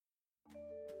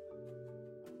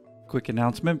Quick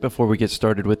announcement before we get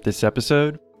started with this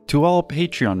episode. To all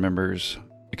Patreon members,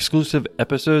 exclusive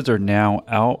episodes are now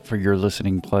out for your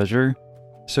listening pleasure.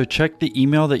 So check the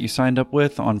email that you signed up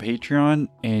with on Patreon,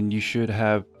 and you should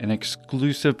have an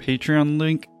exclusive Patreon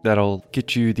link that'll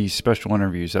get you these special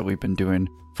interviews that we've been doing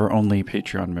for only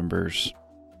Patreon members.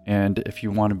 And if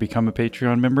you want to become a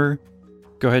Patreon member,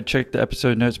 go ahead and check the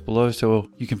episode notes below so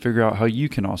you can figure out how you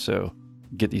can also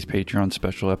get these Patreon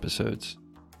special episodes.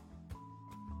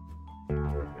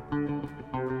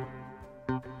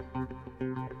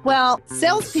 Well,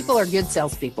 salespeople are good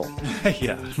salespeople.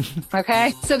 Yeah.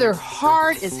 Okay? So they're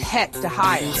hard as heck to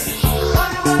hire.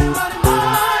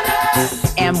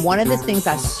 And one of the things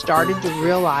I started to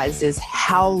realize is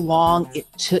how long it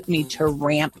took me to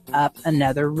ramp up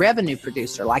another revenue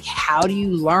producer. Like, how do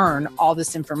you learn all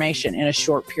this information in a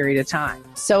short period of time?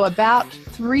 So about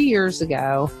 3 years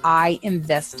ago, I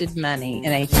invested money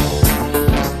in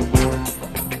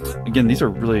Again, these are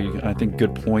really, I think,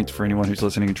 good points for anyone who's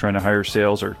listening and trying to hire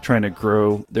sales or trying to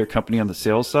grow their company on the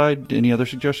sales side. Any other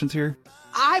suggestions here?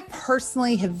 I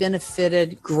personally have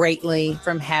benefited greatly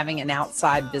from having an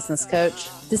outside business coach.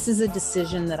 This is a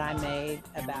decision that I made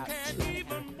about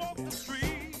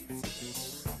 2.5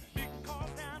 years ago.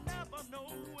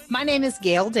 My name is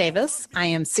Gail Davis. I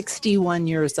am 61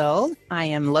 years old. I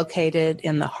am located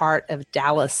in the heart of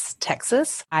Dallas,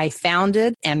 Texas. I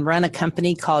founded and run a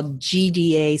company called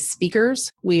GDA Speakers.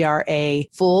 We are a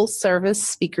full-service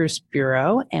speakers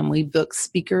bureau, and we book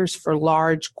speakers for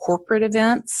large corporate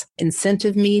events,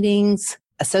 incentive meetings,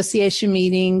 association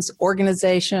meetings,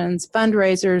 organizations,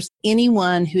 fundraisers,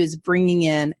 anyone who is bringing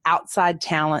in outside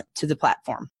talent to the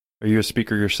platform. Are you a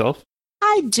speaker yourself?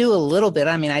 I do a little bit.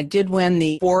 I mean, I did win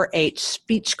the 4-H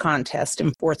speech contest in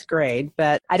 4th grade,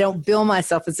 but I don't bill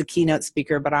myself as a keynote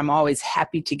speaker, but I'm always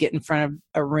happy to get in front of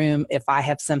a room if I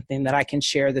have something that I can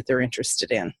share that they're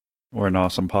interested in. Or an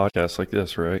awesome podcast like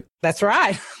this, right? That's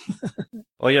right.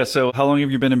 Oh, yeah. So how long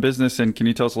have you been in business, and can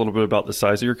you tell us a little bit about the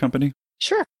size of your company?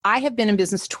 Sure. I have been in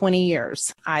business 20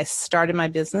 years. I started my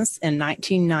business in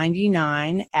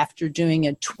 1999 after doing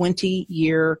a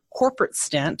 20-year corporate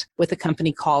stint with a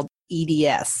company called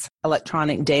EDS,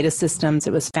 Electronic Data Systems.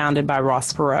 It was founded by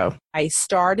Ross Perot. I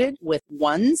started with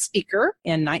one speaker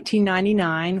in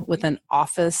 1999 with an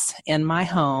office in my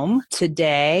home.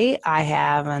 Today, I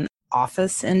have an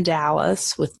office in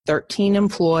Dallas with 13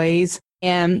 employees.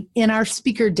 And in our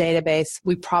speaker database,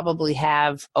 we probably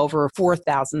have over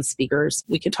 4,000 speakers.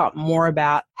 We could talk more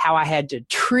about how I had to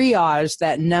triage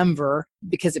that number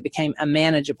because it became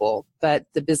unmanageable. But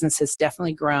the business has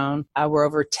definitely grown. We're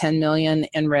over 10 million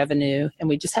in revenue, and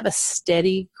we just have a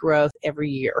steady growth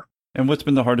every year. And what's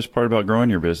been the hardest part about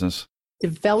growing your business?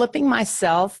 Developing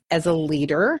myself as a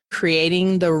leader,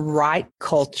 creating the right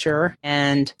culture,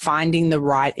 and finding the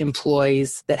right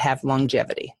employees that have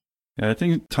longevity. Yeah, I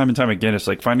think time and time again, it's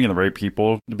like finding the right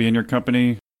people to be in your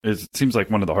company. It seems like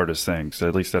one of the hardest things,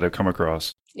 at least that I've come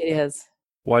across. It is.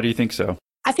 Why do you think so?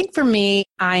 I think for me,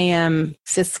 I am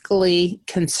fiscally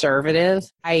conservative.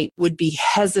 I would be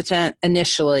hesitant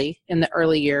initially in the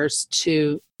early years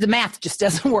the math just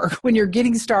doesn't work when you're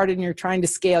getting started and you're trying to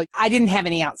scale. I didn't have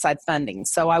any outside funding,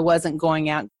 so I wasn't going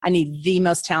out. I need the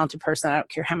most talented person. I don't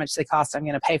care how much they cost. I'm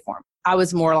going to pay for them. I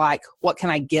was more like, what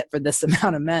can I get for this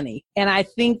amount of money? And I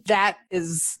think that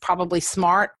is probably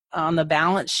smart on the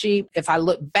balance sheet. If I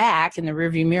look back in the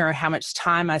rearview mirror, how much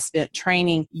time I spent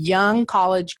training young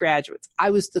college graduates. I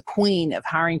was the queen of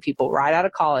hiring people right out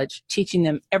of college, teaching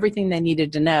them everything they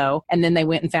needed to know, and then they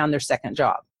went and found their second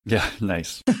job. Yeah,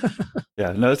 nice.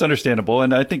 Yeah, no, that's understandable.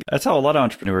 And I think that's how a lot of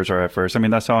entrepreneurs are at first. I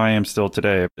mean, that's how I am still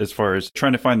today as far as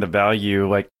trying to find the value.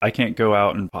 Like, I can't go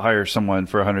out and hire someone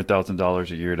for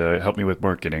 $100,000 a year to help me with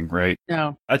marketing, right?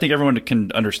 No. I think everyone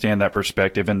can understand that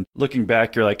perspective. And looking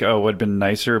back, you're like, oh, it would have been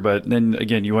nicer. But then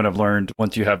again, you would have learned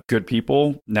once you have good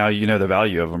people, now you know the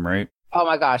value of them, right? Oh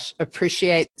my gosh,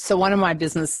 appreciate. So one of my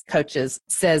business coaches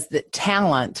says that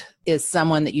talent is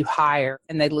someone that you hire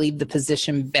and they leave the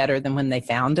position better than when they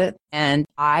found it. And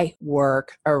I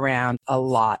work around a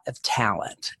lot of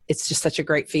talent. It's just such a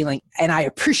great feeling. And I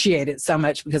appreciate it so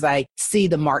much because I see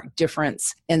the marked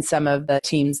difference in some of the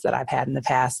teams that I've had in the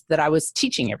past that I was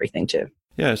teaching everything to.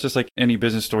 Yeah, it's just like any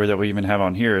business story that we even have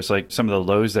on here. It's like some of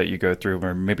the lows that you go through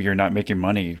where maybe you're not making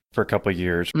money for a couple of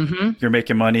years. Mm-hmm. You're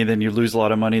making money, then you lose a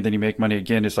lot of money, then you make money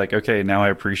again. It's like, okay, now I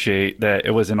appreciate that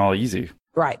it wasn't all easy.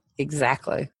 Right,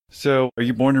 exactly. So are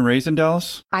you born and raised in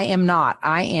Dallas? I am not.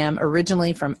 I am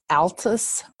originally from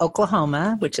Altus,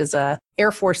 Oklahoma, which is a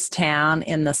Air Force town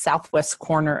in the southwest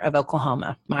corner of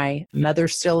Oklahoma. My mother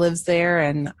still lives there,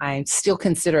 and I still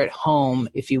consider it home,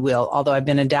 if you will, although I've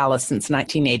been in Dallas since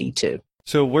 1982.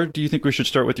 So where do you think we should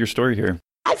start with your story here?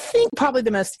 I think probably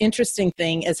the most interesting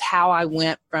thing is how I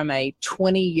went from a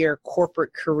 20-year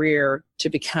corporate career to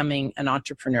becoming an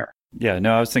entrepreneur. Yeah,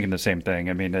 no, I was thinking the same thing.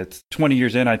 I mean, it's 20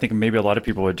 years in. I think maybe a lot of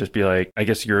people would just be like, I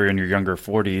guess you're in your younger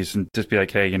 40s and just be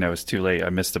like, hey, it's too late. I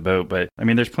missed the boat. But I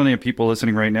mean, there's plenty of people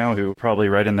listening right now who are probably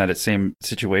right in that same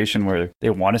situation where they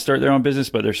want to start their own business,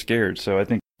 but they're scared. So I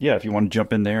think, yeah, if you want to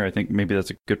jump in there, I think maybe that's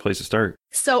a good place to start.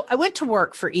 So I went to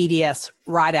work for EDS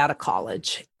right out of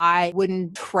college. I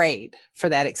wouldn't trade for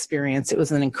that experience. It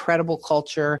was an incredible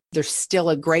culture. There's still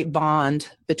a great bond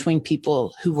between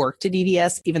people who worked at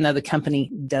EDS, even though the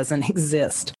company doesn't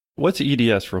exist. What's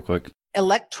EDS real quick?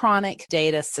 Electronic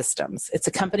Data Systems. It's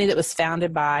a company that was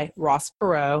founded by Ross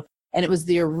Perot, and it was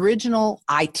the original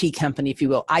IT company, if you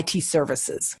will, IT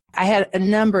services. I had a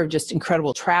number of just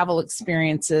incredible travel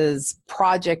experiences,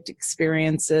 project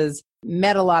experiences,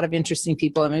 met a lot of interesting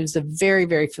people. I mean, it was a very,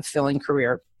 very fulfilling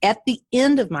career. At the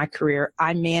end of my career,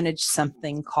 I managed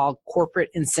something called corporate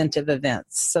incentive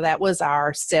events. So that was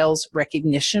our sales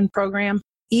recognition program.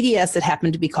 EDS, it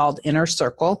happened to be called Inner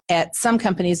Circle. At some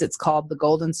companies, it's called the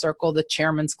Golden Circle, the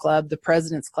Chairman's Club, the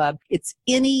President's Club. It's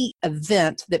any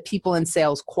event that people in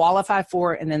sales qualify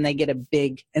for, and then they get a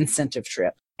big incentive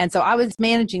trip. And so I was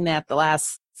managing that the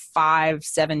last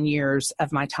 5-7 years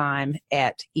of my time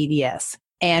at EDS.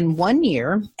 And one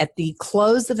year, at the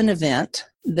close of an event,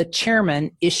 the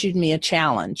chairman issued me a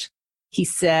challenge. He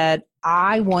said,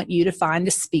 I want you to find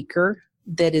a speaker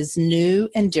that is new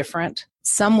and different,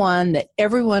 someone that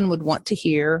everyone would want to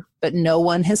hear, but no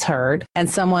one has heard, and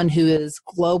someone who is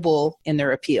global in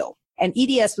their appeal. And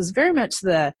EDS was very much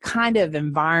the kind of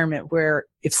environment where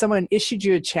if someone issued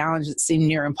you a challenge that seemed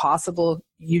near impossible,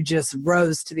 you just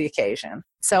rose to the occasion.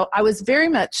 So I was very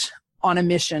much on a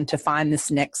mission to find this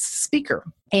next speaker.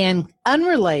 And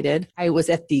unrelated, I was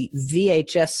at the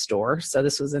VHS store. So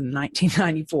this was in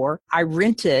 1994. I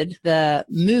rented the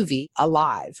movie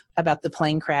Alive about the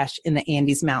plane crash in the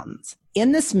Andes Mountains.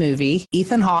 In this movie,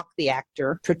 Ethan Hawke, the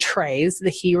actor, portrays the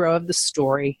hero of the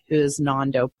story, who is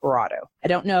Nando Parrado. I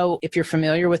don't know if you're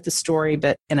familiar with the story,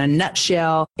 but in a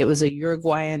nutshell, it was a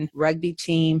Uruguayan rugby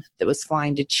team that was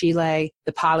flying to Chile.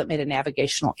 The pilot made a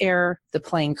navigational error. The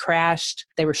plane crashed.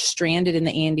 They were stranded in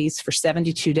the Andes for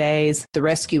 72 days. The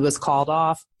rescue was called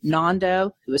off.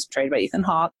 Nando, who was portrayed by Ethan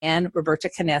Hawke, and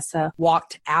Roberta Canessa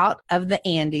walked out of the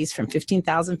Andes from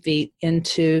 15,000 feet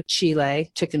into Chile.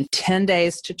 Took them 10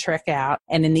 days to trek out.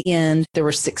 And in the end, there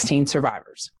were 16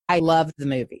 survivors. I loved the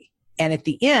movie. And at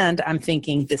the end, I'm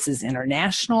thinking, this is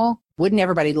international. Wouldn't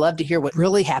everybody love to hear what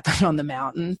really happened on the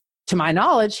mountain? To my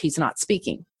knowledge, he's not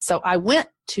speaking. So I went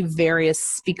to various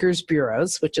speakers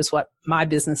bureaus, which is what my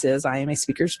business is. I am a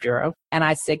speakers bureau. And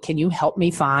I said, can you help me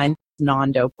find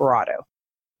Nando Parrado?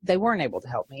 They weren't able to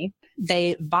help me.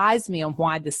 They advised me on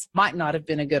why this might not have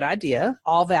been a good idea.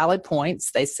 All valid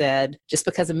points. They said, just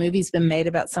because a movie's been made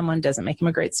about someone doesn't make him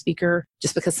a great speaker.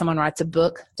 Just because someone writes a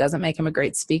book doesn't make him a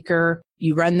great speaker.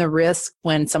 You run the risk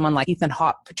when someone like Ethan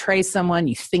Hawke portrays someone,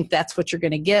 you think that's what you're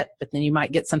going to get, but then you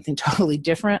might get something totally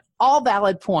different. All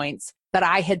valid points. But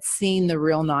I had seen the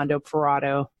real Nando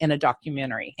Parrado in a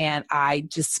documentary, and I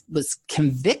just was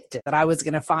convicted that I was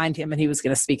going to find him and he was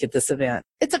going to speak at this event.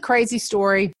 It's a crazy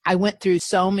story. I went through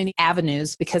so many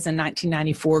avenues because in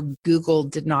 1994, Google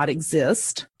did not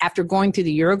exist. After going through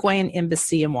the Uruguayan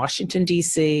embassy in Washington,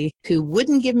 D.C., who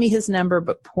wouldn't give me his number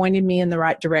but pointed me in the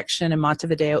right direction in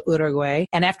Montevideo, Uruguay,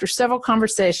 and after several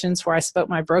conversations where I spoke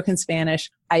my broken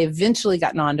Spanish, I eventually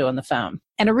got Nando on the phone.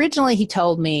 And originally he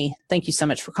told me, thank you so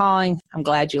much for calling. I'm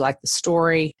glad you like the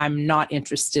story. I'm not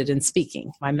interested in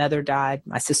speaking. My mother died.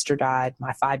 My sister died.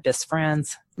 My 5 best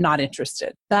friends, not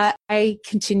interested. But I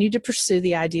continued to pursue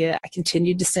the idea. I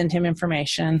continued to send him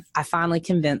information. I finally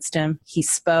convinced him. He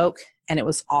spoke. And it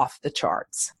was off the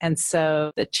charts. And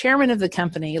so the chairman of the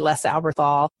company, Les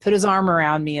Alberthal, put his arm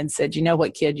around me and said, you know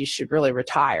what, kid, you should really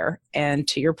retire. And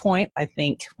to your point, I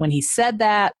think when he said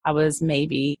that, I was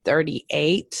maybe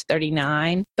 38,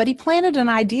 39. But he planted an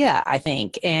idea, I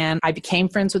think. And I became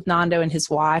friends with Nando and his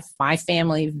wife. My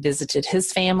family visited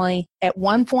his family. At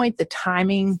one point, the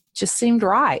timing just seemed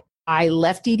right. I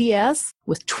left EDS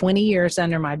with 20 years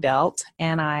under my belt,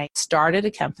 and I started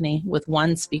a company with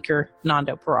one speaker,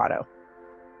 Nando Parrado.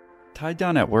 Tied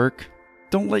down at work?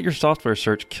 Don't let your software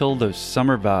search kill those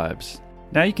summer vibes.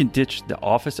 Now you can ditch the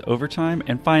office overtime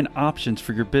and find options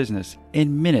for your business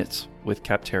in minutes with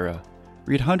Capterra.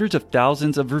 Read hundreds of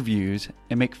thousands of reviews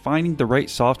and make finding the right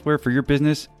software for your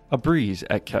business a breeze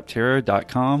at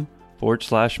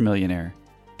capterra.com/millionaire.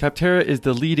 Capterra is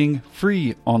the leading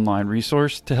free online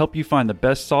resource to help you find the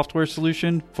best software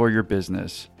solution for your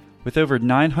business. With over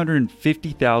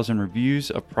 950,000 reviews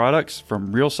of products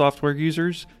from real software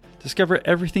users, discover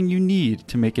everything you need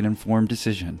to make an informed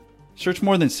decision. Search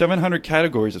more than 700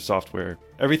 categories of software,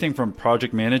 everything from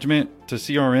project management to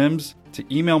CRMs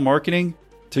to email marketing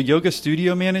to yoga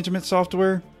studio management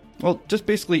software. Well, just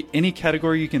basically any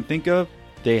category you can think of,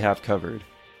 they have covered.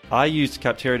 I used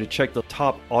Capterra to check the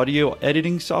top audio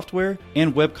editing software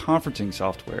and web conferencing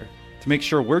software to make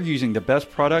sure we're using the best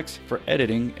products for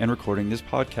editing and recording this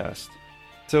podcast.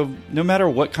 So no matter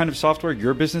what kind of software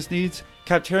your business needs,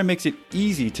 Capterra makes it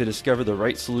easy to discover the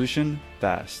right solution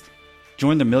fast.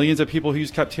 Join the millions of people who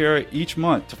use Capterra each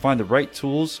month to find the right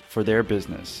tools for their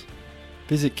business.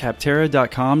 Visit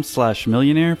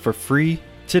capterra.com/millionaire for free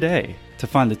today to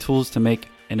find the tools to make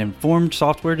an informed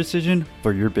software decision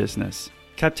for your business.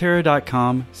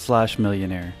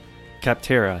 Capterra.com/millionaire.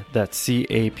 Capterra, that's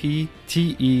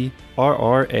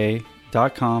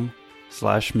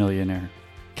CAPTERRA.com/millionaire.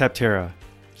 Capterra,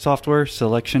 software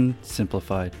selection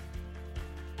simplified.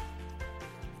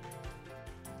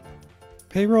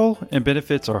 Payroll and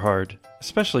benefits are hard,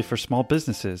 especially for small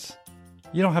businesses.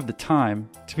 You don't have the time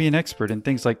to be an expert in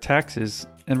things like taxes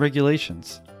and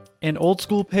regulations. And old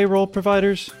school payroll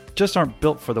providers just aren't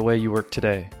built for the way you work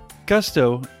today.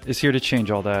 Gusto is here to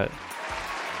change all that.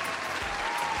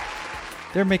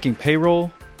 They're making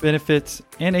payroll, benefits,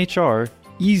 and HR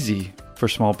easy for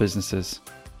small businesses.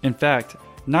 In fact,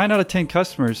 9 out of 10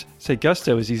 customers say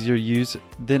Gusto is easier to use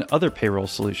than other payroll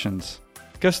solutions.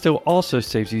 Gusto also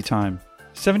saves you time.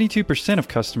 72% of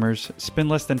customers spend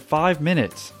less than 5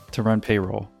 minutes to run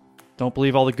payroll. Don't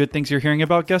believe all the good things you're hearing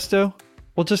about Gusto?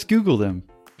 Well, just Google them.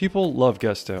 People love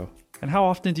Gusto. And how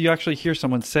often do you actually hear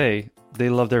someone say they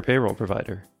love their payroll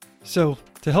provider? So,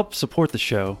 to help support the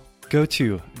show, go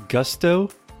to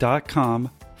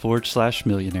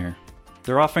gusto.com/millionaire.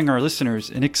 They're offering our listeners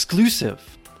an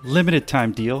exclusive, limited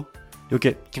time deal. You'll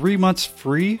get 3 months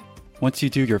free once you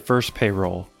do your first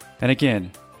payroll. And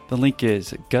again, the link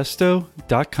is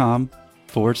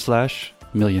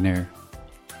gusto.com/millionaire.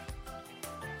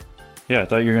 Yeah, I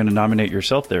thought you were going to nominate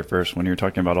yourself there first when you were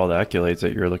talking about all the accolades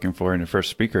that you're looking for in your first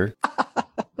speaker.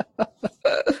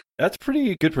 That's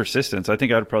pretty good persistence. I think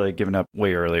I would have probably given up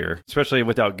way earlier, especially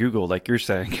without Google, like you're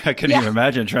saying. I couldn't even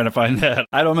imagine trying to find that.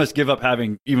 I'd almost give up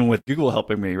having, even with Google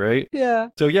helping me, right? Yeah.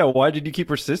 So yeah, why did you keep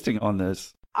persisting on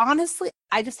this? Honestly,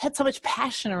 I just had so much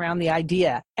passion around the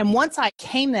idea. And once I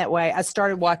came that way, I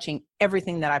started watching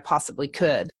everything that I possibly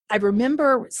could. I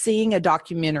remember seeing a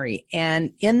documentary,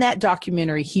 and in that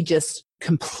documentary, he just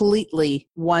completely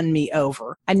won me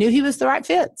over. I knew he was the right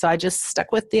fit, so I just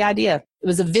stuck with the idea. It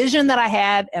was a vision that I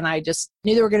had, and I just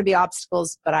knew there were going to be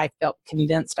obstacles, but I felt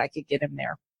convinced I could get him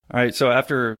there. All right. So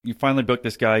after you finally book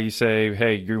this guy, you say,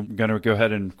 hey, you're going to go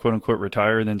ahead and quote unquote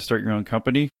retire and then start your own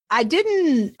company. I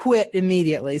didn't quit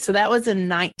immediately. So that was in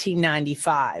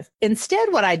 1995.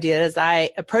 Instead, what I did is I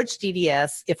approached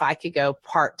EDS if I could go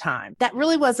part-time. That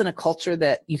really wasn't a culture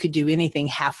that you could do anything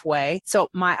halfway. So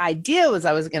my idea was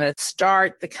I was going to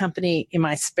start the company in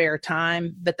my spare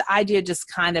time, but the idea just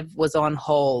kind of was on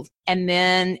hold. And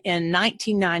then in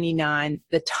 1999,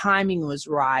 the timing was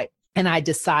right. And I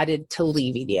decided to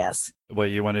leave EDS. Well,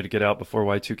 you wanted to get out before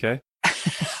Y2K?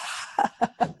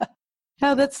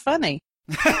 Oh, that's funny.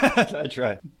 That's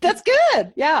right. That's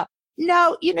good. Yeah.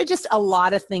 No, just a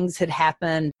lot of things had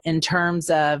happened in terms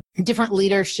of different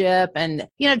leadership. And,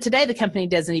 today the company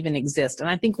doesn't even exist. And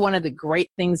I think one of the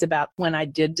great things about when I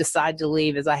did decide to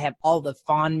leave is I have all the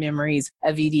fond memories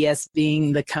of EDS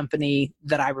being the company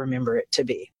that I remember it to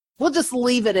be. We'll just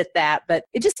leave it at that. But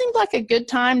it just seemed like a good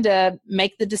time to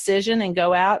make the decision and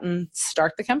go out and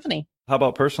start the company. How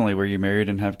about personally? Were you married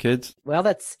and have kids? Well,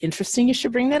 that's interesting you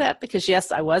should bring that up because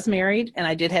yes, I was married and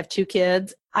I did have 2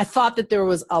 kids. I thought that there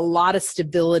was a lot of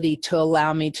stability to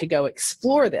allow me to go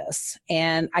explore this.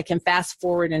 And I can fast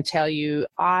forward and tell you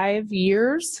 5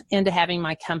 years into having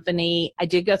my company, I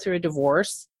did go through a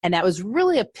divorce. And that was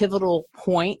really a pivotal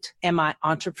point in my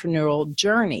entrepreneurial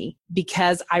journey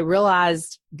because I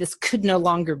realized this could no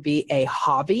longer be a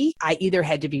hobby. I either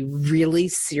had to be really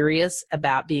serious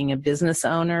about being a business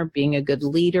owner, being a good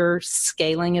leader,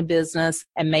 scaling a business,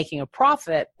 and making a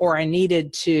profit, or I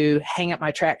needed to hang up my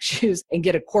track shoes and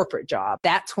get a corporate job.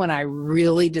 That's when I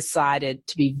really decided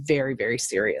to be very, very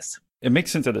serious. It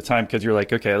makes sense at the time because you're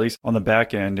like, okay, at least on the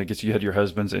back end, I guess you had your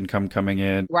husband's income coming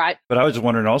in. Right. But I was just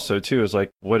wondering also too, is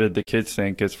like, what did the kids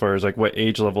think as far as like what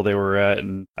age level they were at?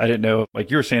 And I didn't know,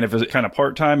 like you were saying, if it was kind of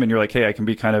part-time and you're like, hey, I can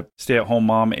be kind of stay-at-home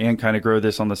mom and kind of grow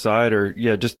this on the side, or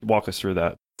yeah, just walk us through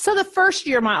that. So the first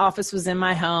year my office was in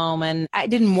my home and I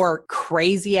didn't work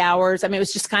crazy hours. I mean, it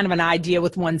was just kind of an idea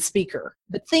with one speaker.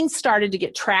 But things started to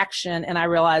get traction and I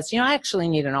realized, I actually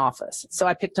need an office. So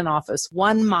I picked an office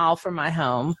 1 mile from my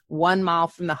home, 1 mile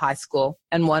from the high school,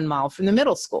 and 1 mile from the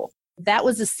middle school. That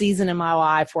was a season in my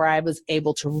life where I was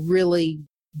able to really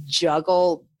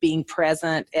juggle being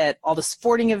present at all the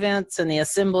sporting events and the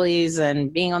assemblies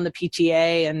and being on the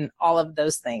PTA and all of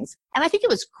those things. And I think it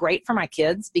was great for my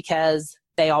kids because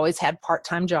they always had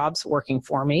part-time jobs working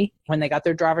for me. When they got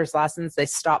their driver's license, they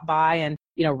stopped by and,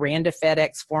 ran to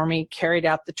FedEx for me, carried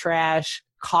out the trash,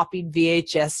 copied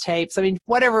VHS tapes. I mean,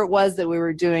 whatever it was that we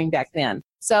were doing back then.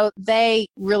 So they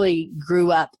really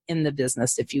grew up in the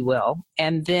business, if you will.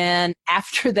 And then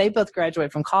after they both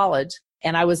graduated from college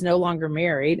and I was no longer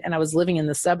married and I was living in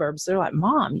the suburbs, they're like,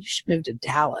 Mom, you should move to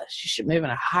Dallas. You should move in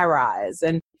a high rise.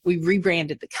 And we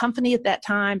rebranded the company at that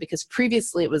time because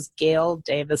previously it was Gale,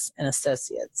 Davis and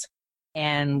Associates.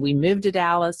 And we moved to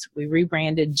Dallas. We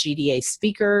rebranded GDA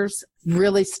Speakers,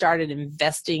 really started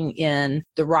investing in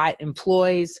the right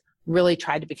employees, really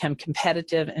tried to become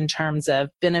competitive in terms of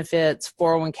benefits,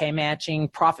 401k matching,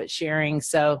 profit sharing.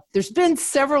 So there's been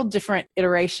several different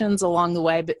iterations along the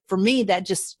way, but for me, that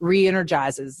just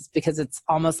re-energizes because it's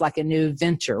almost like a new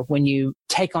venture when you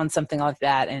take on something like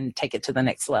that and take it to the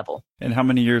next level. And how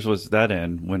many years was that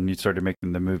in when you started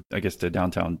making the move, I guess, to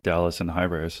downtown Dallas and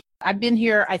high-rise? I've been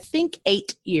here, I think,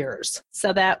 8 years.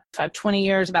 So that 20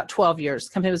 years, about 12 years.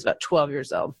 The company was about 12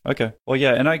 years old. Okay. Well,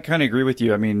 yeah. And I kind of agree with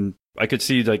you. I mean, I could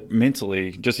see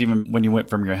mentally, just even when you went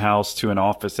from your house to an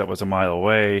office that was a mile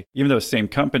away, even though it's the same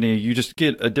company, you just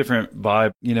get a different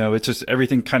vibe. It's just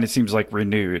everything kind of seems like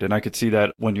renewed. And I could see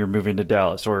that when you're moving to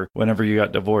Dallas or whenever you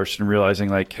got divorced and realizing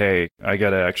like, hey, I got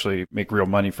to actually make real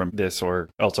money from this or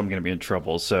else I'm going to be in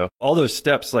trouble. So all those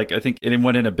steps, like I think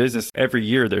anyone in a business, every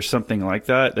year there's something like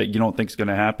that you don't think is going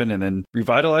to happen and then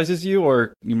revitalizes you,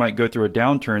 or you might go through a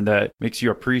downturn that makes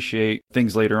you appreciate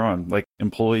things later on, like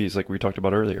employees, like we talked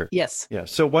about earlier. Yes. Yeah.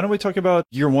 So why don't we talk about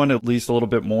year one at least a little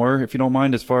bit more, if you don't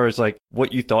mind, as far as like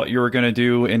what you thought you were going to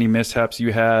do, any mishaps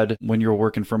you had when you were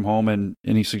working from home, and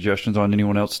any suggestions on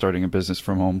anyone else starting a business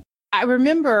from home? I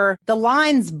remember the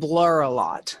lines blur a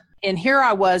lot. And here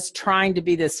I was trying to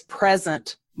be this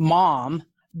present mom,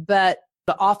 but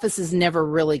the office is never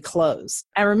really closed.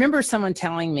 I remember someone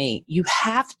telling me, you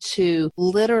have to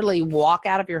literally walk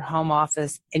out of your home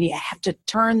office and you have to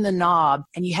turn the knob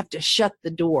and you have to shut the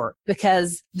door,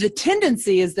 because the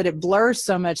tendency is that it blurs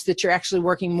so much that you're actually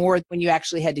working more when you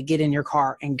actually had to get in your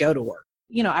car and go to work.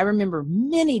 I remember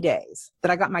many days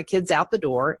that I got my kids out the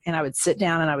door and I would sit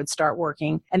down and I would start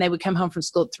working and they would come home from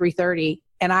school at 3:30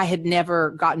 and I had never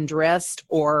gotten dressed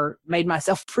or made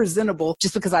myself presentable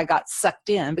just because I got sucked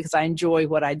in because I enjoy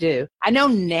what I do. I know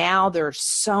now there are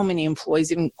so many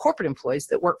employees, even corporate employees,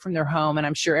 that work from their home, and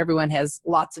I'm sure everyone has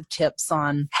lots of tips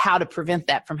on how to prevent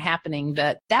that from happening,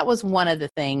 but that was one of the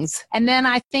things. And then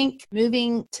I think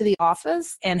moving to the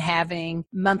office and having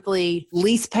monthly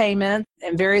lease payments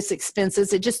and various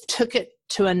expenses, it just took it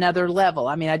to another level.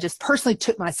 I mean, I just personally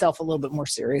took myself a little bit more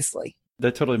seriously.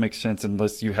 That totally makes sense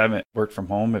unless you haven't worked from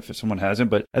home, if someone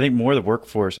hasn't. But I think more the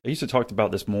workforce, I used to talk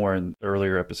about this more in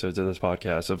earlier episodes of this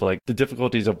podcast of like the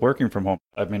difficulties of working from home.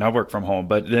 I mean, I work from home,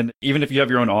 but then even if you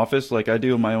have your own office, like I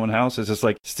do in my own house, it's just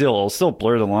like I'll still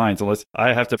blur the lines unless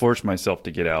I have to force myself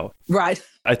to get out. Right.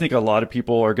 I think a lot of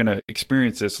people are going to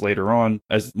experience this later on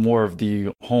as more of the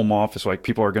home office, like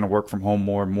people are going to work from home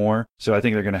more and more. So I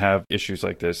think they're going to have issues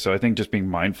like this. So I think just being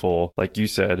mindful, like you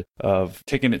said, of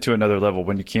taking it to another level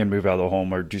when you can move out of the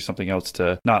home or do something else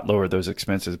to not lower those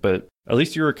expenses. But at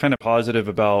least you were kind of positive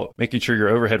about making sure your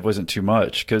overhead wasn't too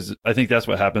much, because I think that's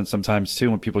what happens sometimes too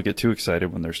when people get too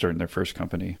excited when they're starting their first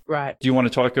company. Right. Do you want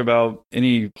to talk about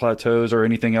any plateaus or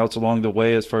anything else along the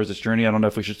way as far as this journey? I don't know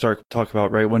if we should talk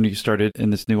about right when you started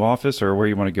in this new office or where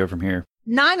you want to go from here.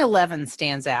 9/11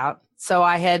 stands out. So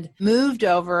I had moved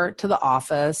over to the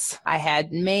office. I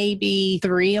had maybe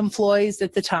 3 employees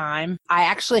at the time. I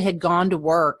actually had gone to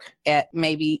work at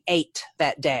maybe 8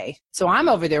 that day. So I'm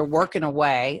over there working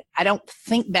away. I don't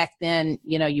think back then,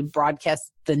 you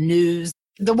broadcast the news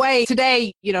the way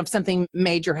today, if something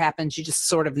major happens, you just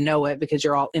sort of know it because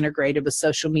you're all integrated with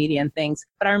social media and things.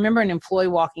 But I remember an employee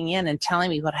walking in and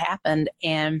telling me what happened.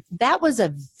 And that was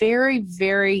a very,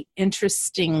 very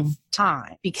interesting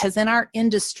time, because in our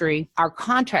industry, our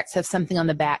contracts have something on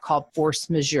the back called force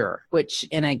majeure, which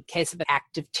in a case of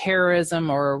active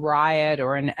terrorism or a riot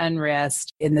or an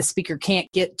unrest and the speaker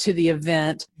can't get to the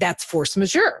event, that's force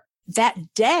majeure. that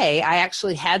day, I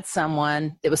actually had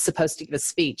someone that was supposed to give a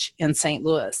speech in St.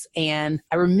 Louis. And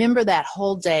I remember that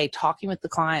whole day talking with the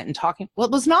client and well,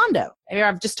 it was Nando.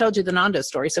 I've just told you the Nando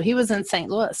story. So he was in St.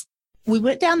 Louis. We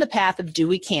went down the path of, do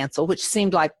we cancel, which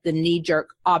seemed like the knee-jerk,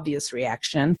 obvious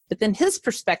reaction. But then his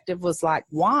perspective was like,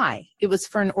 why? It was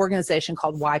for an organization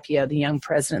called YPO, the Young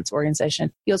Presidents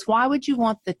Organization. He goes, why would you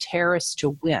want the terrorists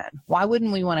to win? Why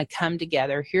wouldn't we want to come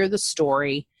together, hear the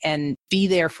story, and be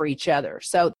there for each other?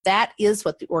 So that is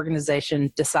what the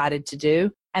organization decided to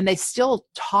do. And they still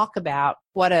talk about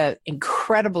what an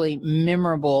incredibly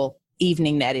memorable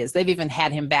evening that is. They've even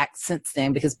had him back since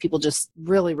then because people just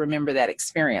really remember that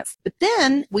experience. But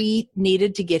then we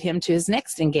needed to get him to his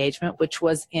next engagement, which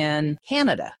was in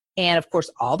Canada. And of course,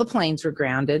 all the planes were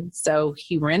grounded. So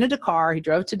he rented a car, he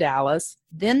drove to Dallas.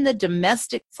 Then the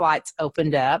domestic flights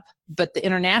opened up, but the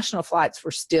international flights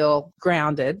were still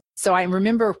grounded. So I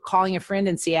remember calling a friend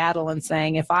in Seattle and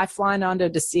saying, if I fly Nando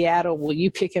to Seattle, will you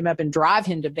pick him up and drive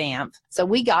him to Banff? So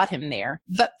we got him there.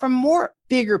 But from more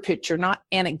bigger picture, not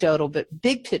anecdotal, but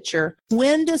big picture,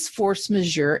 when does force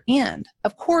majeure end?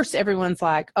 Of course, everyone's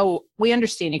like, oh, we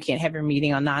understand you can't have your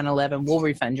meeting on 9/11. We'll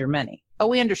refund your money. Oh,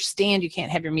 we understand you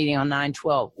can't have your meeting on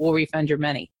 9/12. We'll refund your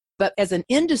money. But as an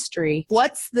industry,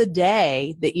 what's the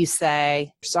day that you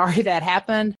say, sorry that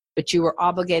happened, but you were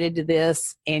obligated to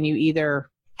this, and you either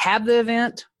have the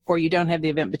event or you don't have the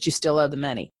event, but you still owe the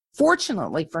money?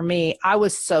 Fortunately for me, I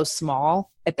was so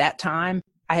small at that time.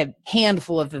 I had a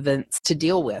handful of events to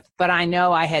deal with, but I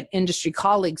know I had industry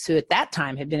colleagues who at that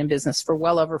time had been in business for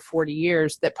well over 40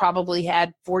 years that probably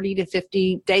had 40 to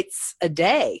 50 dates a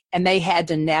day, and they had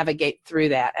to navigate through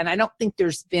that. And I don't think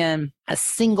there's been a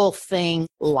single thing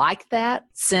like that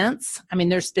since. I mean,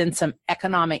 there's been some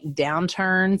economic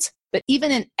downturns, but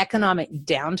even in economic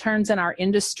downturns in our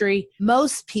industry,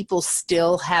 most people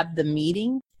still have the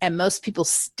meeting and most people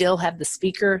still have the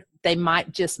speaker. They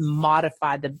might just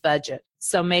modify the budget.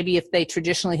 So maybe if they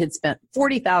traditionally had spent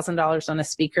 $40,000 on a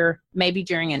speaker, maybe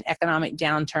during an economic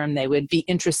downturn, they would be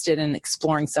interested in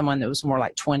exploring someone that was more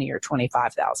like 20 or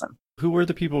 25,000. Who were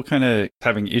the people kind of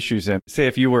having issues? And say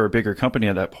if you were a bigger company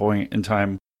at that point in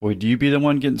time, would you be the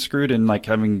one getting screwed and like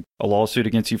having a lawsuit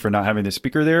against you for not having the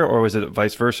speaker there? Or was it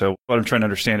vice versa? What I'm trying to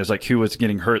understand is like who was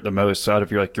getting hurt the most out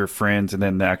of your friends and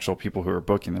then the actual people who are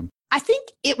booking them? I think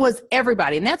it was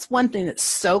everybody. And that's one thing that's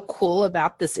so cool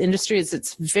about this industry is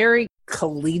it's very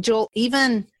collegial,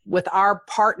 even with our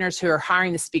partners who are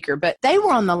hiring the speaker, but they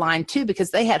were on the line too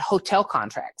because they had hotel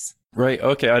contracts. Right.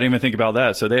 Okay. I didn't even think about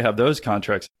that. So they have those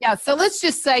contracts. Yeah. So let's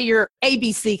just say you're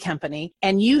ABC company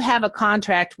and you have a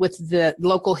contract with the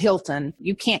local Hilton.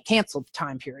 You can't cancel the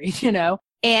time period,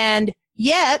 and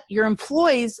yet your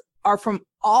employees are from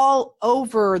all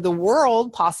over the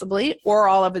world, possibly, or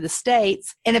all over the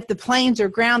states. And if the planes are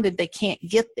grounded, they can't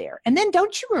get there. And then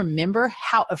don't you remember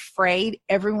how afraid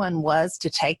everyone was to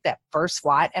take that first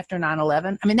flight after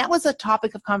 9/11? I mean, that was a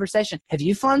topic of conversation. Have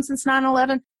you flown since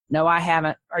 9/11? No, I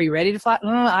haven't. Are you ready to fly?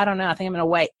 I don't know. I think I'm going to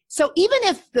wait. So even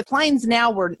if the planes now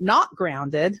were not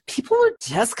grounded, people were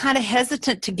just kind of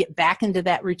hesitant to get back into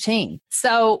that routine.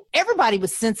 So everybody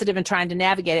was sensitive and trying to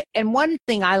navigate it. And one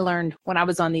thing I learned when I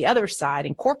was on the other side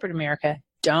in corporate America,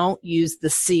 don't use the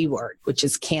C word, which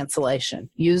is cancellation.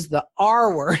 Use the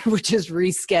R word, which is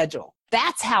reschedule.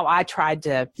 That's how I tried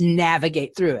to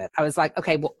navigate through it. I was like,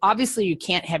 okay, well, obviously you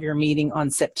can't have your meeting on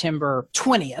September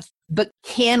 20th, but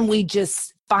can we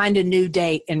just find a new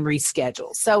date and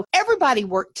reschedule? So everybody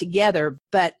worked together,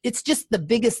 but it's just the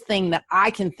biggest thing that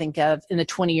I can think of in the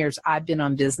 20 years I've been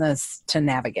on business to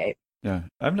navigate. Yeah.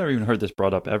 I've never even heard this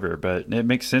brought up ever, but it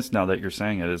makes sense now that you're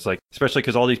saying it. It's like, especially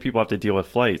because all these people have to deal with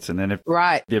flights. And then if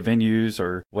right. the venues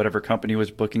or whatever company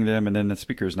was booking them, and then the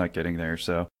speaker's not getting there.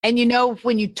 So, and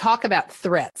when you talk about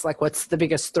threats, like what's the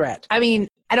biggest threat? I mean,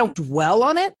 I don't dwell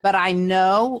on it, but I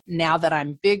know now that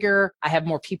I'm bigger, I have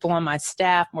more people on my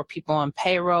staff, more people on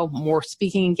payroll, more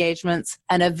speaking engagements.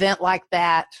 An event like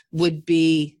that would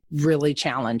be really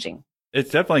challenging.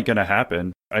 It's definitely going to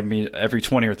happen. I mean, every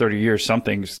 20 or 30 years,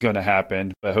 something's going to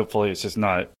happen, but hopefully it's just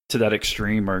not to that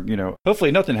extreme or,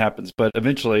 hopefully nothing happens. But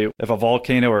eventually, if a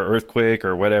volcano or earthquake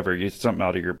or whatever, it's something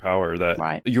out of your power that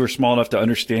right. you were small enough to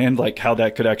understand like how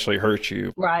that could actually hurt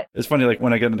you. Right. It's funny, like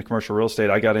when I got into commercial real estate,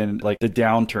 I got in like the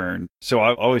downturn. So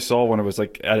I always saw when it was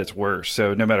like at its worst.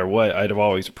 So no matter what, I'd have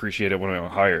always appreciated when I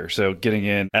went higher. So getting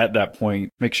in at that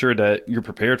point, make sure that you're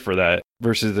prepared for that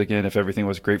versus again, if everything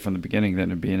was great from the beginning,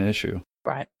 then it'd be an issue.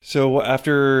 Right. So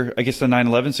after, I guess, the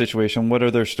 9/11 situation, what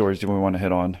other stories do we want to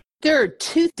hit on? There are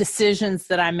two decisions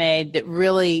that I made that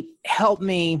really helped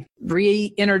me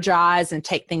re-energize and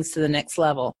take things to the next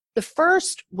level. The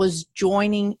first was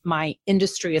joining my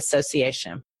industry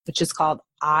association. which is called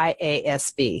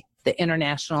IASB, the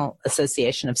International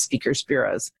Association of Speakers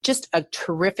Bureaus. Just a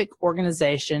terrific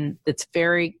organization that's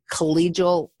very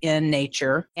collegial in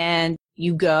nature. And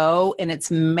you go, and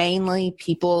it's mainly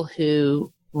people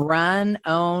who run,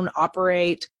 own,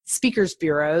 operate speakers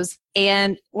bureaus.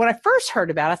 And when I first heard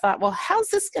about it, I thought, well, how's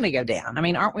this going to go down? I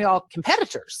mean, aren't we all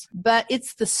competitors? But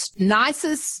it's the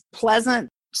nicest, pleasant,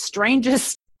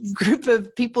 strangest group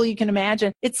of people you can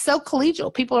imagine. It's so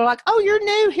collegial. People are like, oh, you're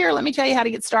new here. Let me tell you how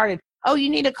to get started. Oh,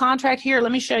 you need a contract here.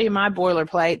 Let me show you my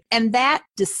boilerplate. And that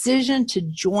decision to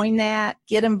join that,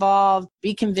 get involved,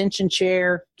 be convention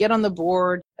chair, get on the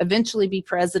board, eventually be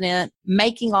president,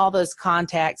 making all those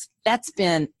contacts, that's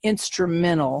been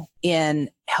instrumental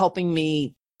in helping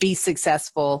me be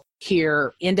successful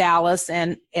here in Dallas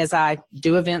and as I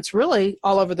do events really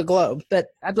all over the globe. But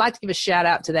I'd like to give a shout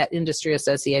out to that industry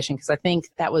association because I think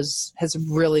that has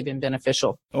really been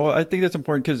beneficial. Well, I think that's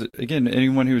important because, again,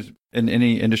 anyone who's in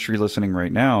any industry listening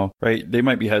right now, right, they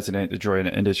might be hesitant to join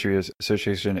an industry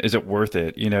association. Is it worth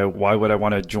it? You know, why would I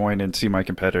want to join and see my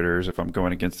competitors if I'm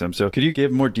going against them? So could you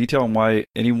give more detail on why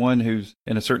anyone who's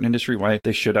in a certain industry, why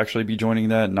they should actually be joining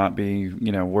that and not be,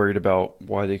 worried about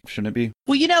why they shouldn't be?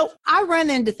 Well, I run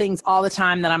into things all the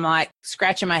time that I'm like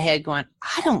scratching my head going,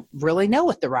 I don't really know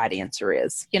what the right answer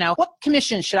is. What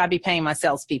commission should I be paying my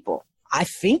salespeople? I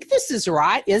think this is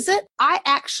right, is it? I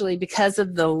actually, because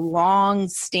of the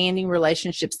long-standing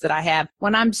relationships that I have,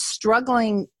 when I'm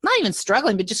struggling, not even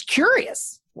struggling, but just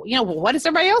curious, what is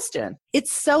everybody else doing?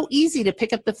 It's so easy to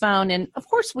pick up the phone. And of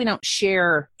course, we don't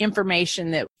share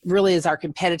information that really is our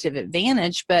competitive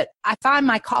advantage, but I find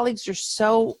my colleagues are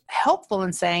so helpful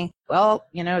in saying, well,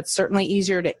 it's certainly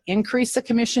easier to increase the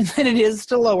commission than it is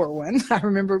to lower one. I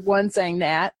remember one saying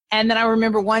that. And then I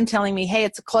remember one telling me, hey,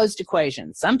 it's a closed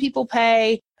equation. Some people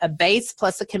pay a base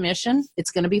plus a commission.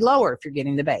 It's going to be lower if you're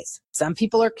getting the base. Some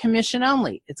people are commission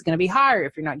only. It's going to be higher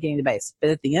if you're not getting the base. But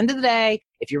at the end of the day,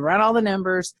 if you run all the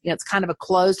numbers, it's kind of a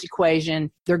closed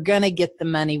equation. They're going to get the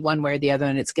money one way or the other,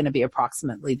 and it's going to be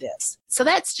approximately this. So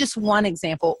that's just one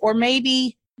example. Or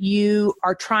maybe you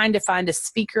are trying to find a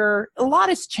speaker. A lot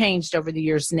has changed over the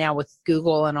years now with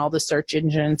Google and all the search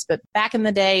engines. But back in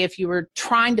the day, if you were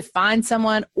trying to find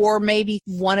someone, or maybe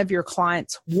one of your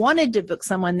clients wanted to book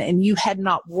someone and you had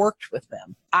not worked with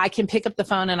them, I can pick up the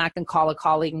phone and I can call a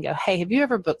colleague and go, hey, have you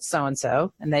ever booked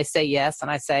so-and-so? And they say yes.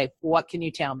 And I say, what can you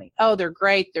tell me? Oh, they're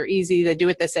great. They're easy. They do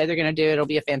what they say they're going to do. It'll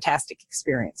be a fantastic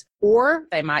experience. Or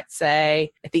they might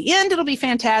say, at the end, it'll be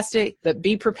fantastic, but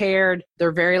be prepared.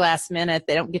 They're very last minute.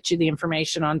 They don't get you the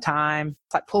information on time.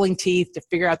 It's like pulling teeth to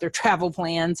figure out their travel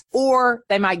plans. Or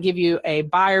they might give you a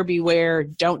buyer beware,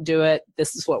 don't do it.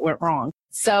 This is what went wrong.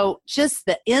 So just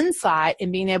the insight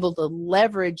and being able to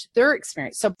leverage their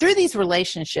experience. So through these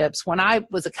relationships, when I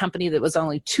was a company that was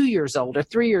only 2 years old or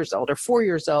 3 years old or 4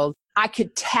 years old, I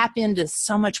could tap into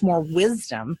so much more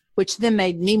wisdom, which then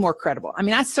made me more credible. I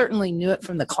mean, I certainly knew it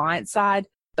from the client side,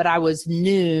 but I was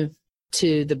new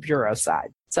to the bureau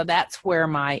side. So that's where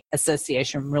my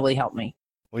association really helped me.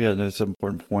 Well, yeah, that's an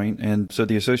important point. And so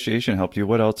the association helped you.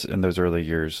 What else in those early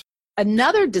years?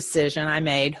 Another decision I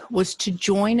made was to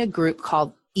join a group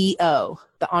called EO,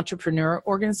 the Entrepreneur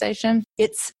Organization.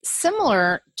 It's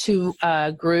similar to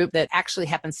a group that actually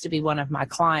happens to be one of my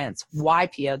clients,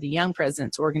 YPO, the Young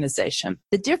Presidents Organization.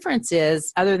 The difference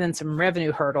is, other than some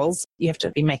revenue hurdles, you have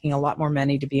to be making a lot more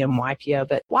money to be in YPO,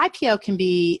 but YPO can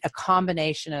be a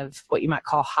combination of what you might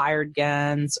call hired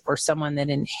guns, or someone that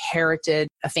inherited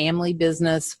a family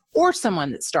business, or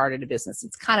someone that started a business.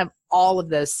 It's kind of all of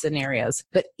those scenarios.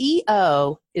 But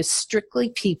EO is strictly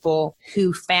people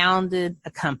who founded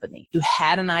a company, who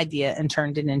had an idea and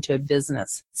turned it into a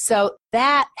business. So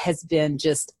that has been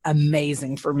just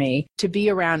amazing for me to be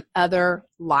around other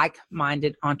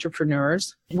like-minded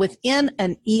entrepreneurs. Within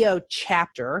an EO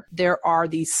chapter, there are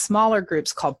these smaller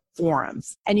groups called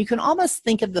forums. And you can almost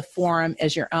think of the forum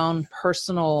as your own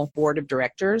personal board of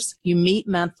directors. You meet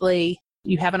monthly.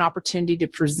 You have an opportunity to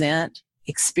present,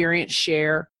 experience,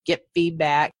 share, get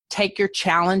feedback, take your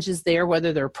challenges there,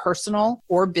 whether they're personal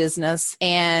or business.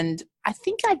 And I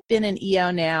think I've been in EO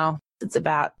now, it's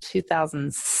about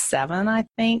 2007, I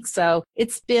think. So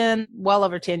it's been well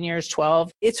over 10 years,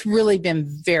 12. It's really been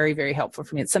very, very helpful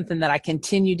for me. It's something that I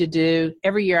continue to do.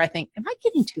 Every year I think, am I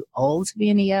getting too old to be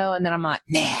in EO? And then I'm like,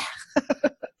 nah.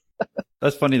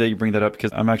 That's funny that you bring that up,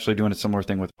 because I'm actually doing a similar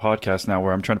thing with podcasts now,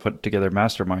 where I'm trying to put together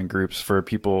mastermind groups for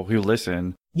people who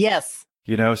listen. Yes.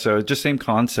 So just same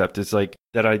concept. It's like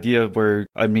that idea of where,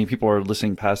 I mean, people are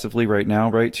listening passively right now,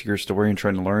 right, to your story and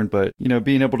trying to learn, but,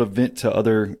 being able to vent to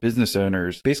other business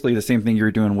owners, basically the same thing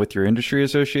you're doing with your industry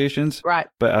associations, right?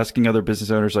 But asking other business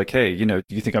owners like, hey, do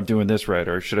you think I'm doing this right?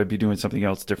 Or should I be doing something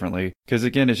else differently? Because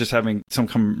again, it's just having some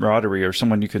camaraderie or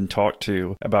someone you can talk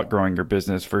to about growing your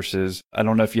business versus, I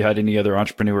don't know if you had any other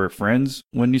entrepreneur friends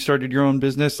when you started your own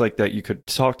business like that you could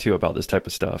talk to about this type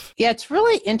of stuff. Yeah, it's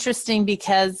really interesting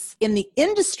because in the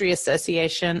industry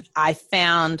association, I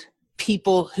found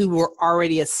people who were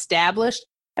already established,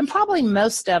 and probably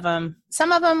most of them,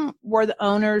 some of them were the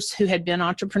owners who had been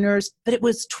entrepreneurs, but it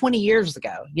was 20 years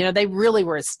ago. They really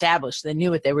were established. They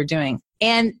knew what they were doing.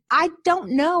 And I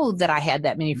don't know that I had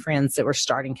that many friends that were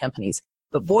starting companies.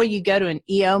 But boy, you go to an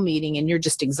EO meeting and you're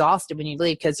just exhausted when you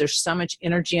leave because there's so much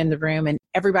energy in the room and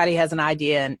everybody has an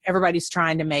idea and everybody's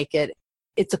trying to make it.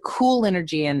 It's a cool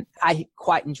energy and I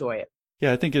quite enjoy it.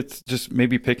 Yeah, I think it's just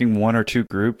maybe picking one or two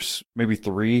groups, maybe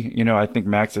three. I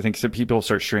think some people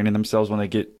start straining themselves when they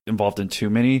get involved in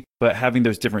too many. But having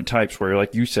those different types where,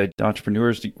 like you said, the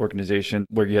entrepreneurs organization,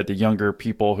 where you had the younger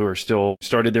people who are still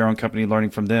started their own company, learning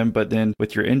from them. But then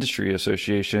with your industry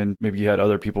association, maybe you had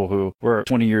other people who were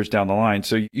 20 years down the line.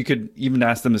 So you could even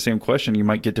ask them the same question. You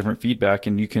might get different feedback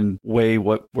and you can weigh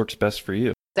what works best for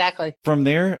you. Exactly. From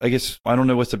there, I guess, I don't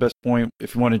know what's the best point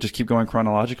if you want to just keep going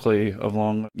chronologically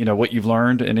along, what you've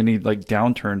learned and any like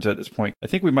downturns at this point. I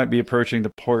think we might be approaching the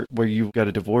part where you got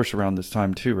a divorce around this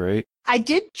time too, right? I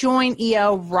did join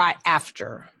EO right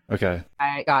after. Okay.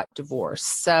 I got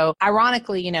divorced. So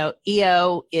ironically,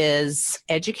 EO is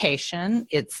education.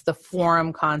 It's the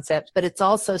forum concept, but it's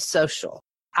also social.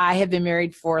 I have been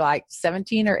married for like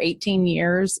 17 or 18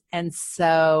 years. And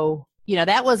so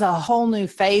that was a whole new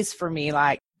phase for me,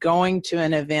 like going to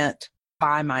an event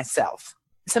by myself.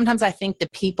 Sometimes I think the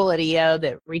people at EO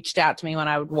that reached out to me when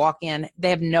I would walk in,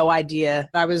 they have no idea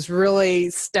I was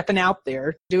really stepping out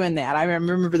there doing that. I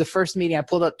remember the first meeting, I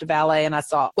pulled up to valet and I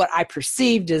saw what I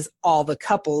perceived as all the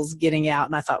couples getting out.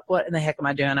 And I thought, what in the heck am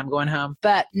I doing? I'm going home.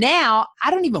 But now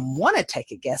I don't even want to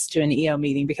take a guest to an EO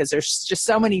meeting because there's just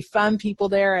so many fun people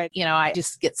there. And, I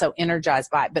just get so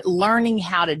energized by it. But learning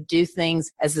how to do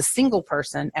things as a single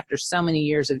person after so many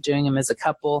years of doing them as a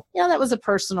couple, that was a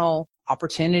personal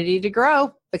opportunity to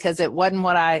grow because it wasn't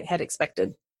what I had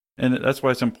expected. And that's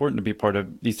why it's important to be part of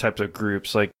these types of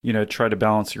groups, like, try to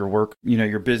balance your work,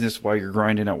 your business while you're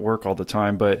grinding at work all the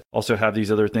time, but also have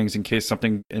these other things in case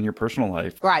something in your personal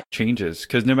life changes.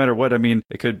 Because no matter what,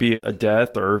 it could be a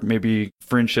death or maybe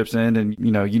friendships end and,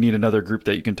 you need another group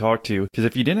that you can talk to. Because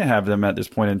if you didn't have them at this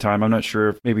point in time, I'm not sure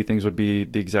if maybe things would be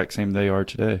the exact same they are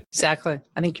today. Exactly.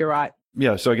 I think you're right.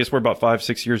 Yeah. So I guess we're about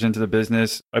 5-6 years into the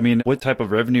business. What type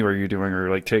of revenue are you doing or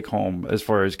like take home as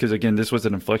far as, because again, this was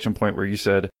an inflection point where you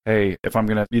said, hey, if I'm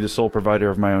going to be the sole provider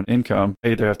of my own income,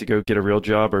 I either have to go get a real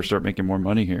job or start making more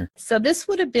money here. So this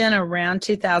would have been around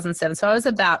 2007. So I was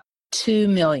about 2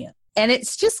 million. And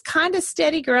it's just kind of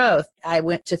steady growth. I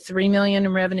went to 3 million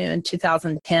in revenue in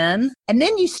 2010. And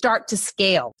then you start to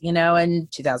scale, in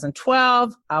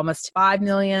 2012, almost 5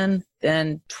 million.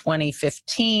 Then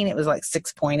 2015, it was like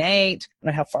 6.8. I don't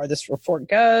know how far this report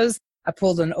goes. I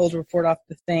pulled an old report off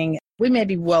the thing. We may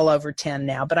be well over 10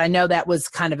 now, but I know that was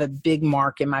kind of a big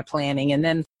mark in my planning. And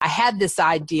then I had this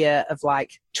idea of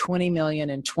like 20 million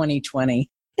in 2020.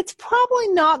 It's probably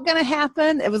not going to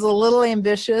happen. It was a little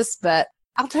ambitious, but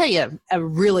I'll tell you a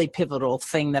really pivotal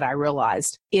thing that I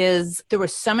realized is there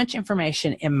was so much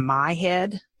information in my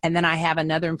head. And then I have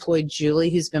another employee, Julie,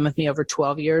 who's been with me over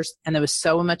 12 years. And there was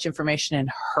so much information in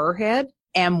her head.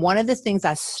 And one of the things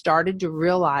I started to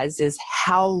realize is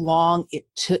how long it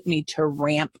took me to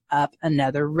ramp up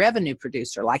another revenue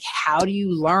producer. Like, how do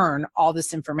you learn all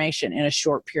this information in a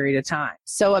short period of time?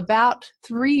 So about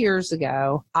 3 years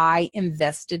ago, I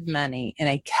invested money in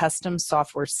a custom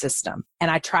software system. And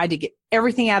I tried to get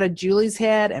everything out of Julie's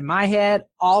head and my head,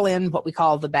 all in what we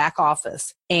call the back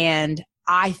office. And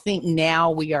I think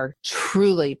now we are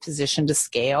truly positioned to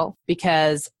scale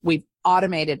because we've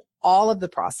automated all of the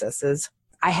processes.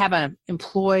 I have an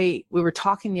employee, we were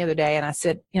talking the other day and I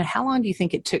said, how long do you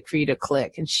think it took for you to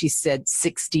click? And she said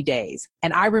 60 days.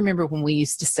 And I remember when we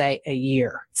used to say a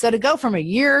year. So to go from a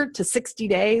year to 60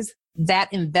 days,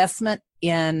 that investment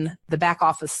in the back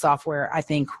office software, I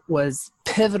think was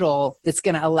pivotal. It's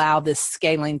going to allow this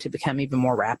scaling to become even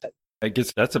more rapid. I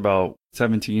guess that's about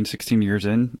 17, 16 years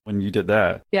in when you did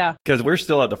that. Yeah. Because we're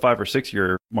still at the 5 or 6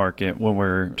 year market when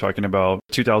we're talking about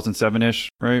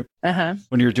 2007-ish, right? Uh-huh.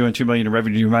 When you're doing 2 million in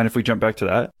revenue. Do you mind if we jump back to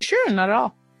that? Sure, not at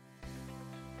all.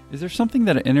 Is there something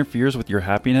that interferes with your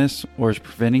happiness or is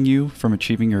preventing you from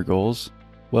achieving your goals?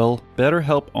 Well,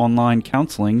 BetterHelp Online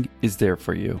Counseling is there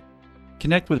for you.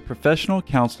 Connect with professional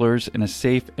counselors in a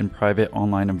safe and private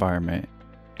online environment,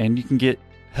 and you can get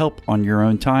help on your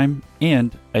own time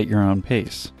and at your own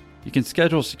pace. You can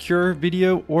schedule secure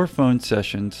video or phone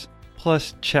sessions,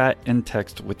 plus chat and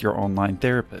text with your online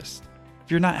therapist.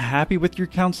 If you're not happy with your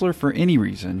counselor for any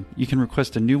reason, you can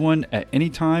request a new one at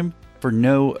any time for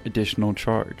no additional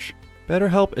charge.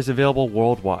 BetterHelp is available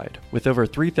worldwide with over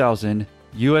 3,000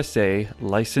 USA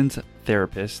licensed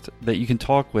therapists that you can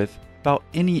talk with about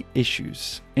any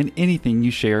issues, and anything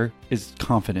you share is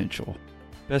confidential.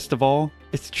 Best of all,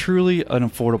 it's truly an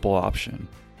affordable option.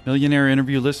 Millionaire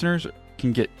Interview listeners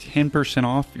can get 10%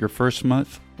 off your first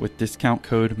month with discount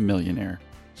code Millionaire.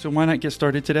 So why not get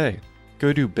started today?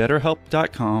 Go to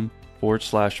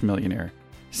betterhelp.com/millionaire.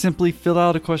 Simply fill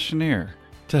out a questionnaire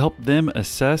to help them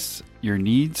assess your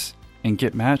needs and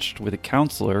get matched with a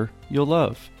counselor you'll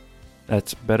love.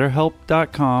 That's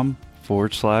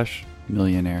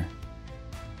betterhelp.com/millionaire.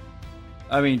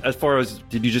 I mean, as far as,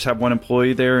 did you just have one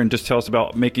employee there, and just tell us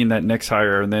about making that next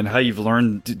hire and then how you've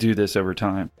learned to do this over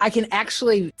time? I can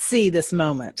actually see this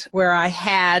moment where I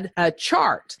had a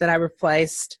chart that I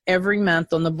replaced every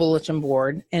month on the bulletin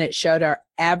board, and it showed our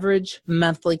average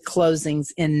monthly closings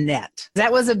in net.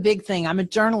 That was a big thing. I'm a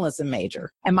journalism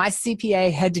major, and my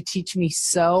CPA had to teach me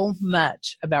so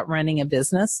much about running a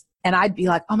business. And I'd be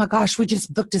like, oh my gosh, we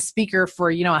just booked a speaker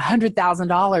for,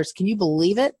 $100,000. Can you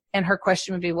believe it? And her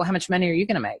question would be, well, how much money are you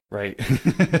going to make? Right.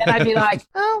 And I'd be like,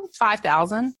 oh,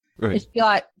 5,000. Right. And she'd be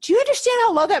like, do you understand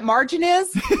how low that margin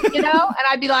is? And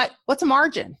I'd be like, what's a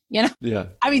margin? Yeah.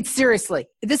 I mean, seriously,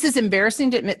 this is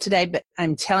embarrassing to admit today, but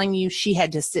I'm telling you, she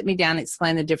had to sit me down and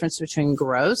explain the difference between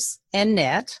gross and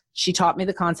net. She taught me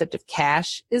the concept of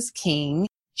cash is king.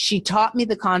 She taught me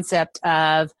the concept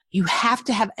of you have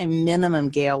to have a minimum,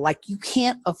 Gail. Like, you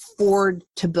can't afford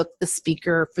to book the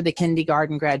speaker for the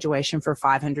kindergarten graduation for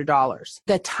 $500.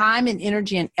 The time and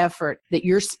energy and effort that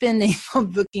you're spending on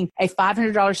booking a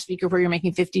 $500 speaker where you're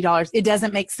making $50, it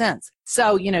doesn't make sense.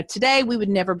 So, today we would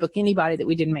never book anybody that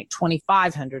we didn't make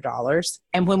 $2,500.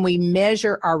 And when we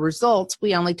measure our results,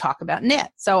 we only talk about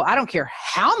net. So I don't care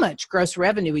how much gross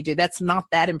revenue we do. That's not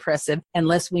that impressive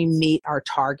unless we meet our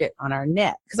target on our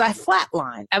net. Because I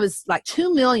flatlined. I was like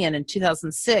 2 million in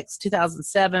 2006,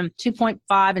 2007,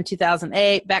 2.5 in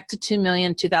 2008, back to 2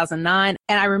 million in 2009.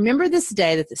 And I remember this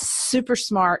day that this super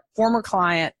smart former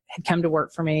client had come to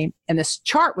work for me, and this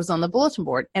chart was on the bulletin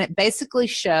board, and it basically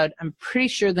showed, I'm pretty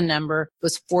sure the number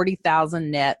was 40,000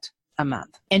 net a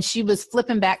month. And she was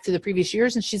flipping back through the previous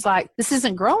years, and she's like, this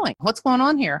isn't growing. What's going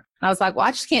on here? And I was like, well,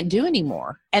 I just can't do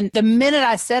anymore. And the minute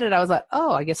I said it, I was like,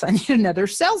 oh, I guess I need another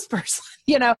salesperson,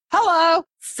 hello.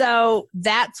 So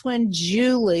that's when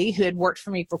Julie, who had worked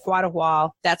for me for quite a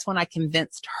while, that's when I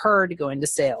convinced her to go into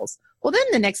sales. Well, then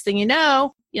the next thing you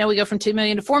know, we go from 2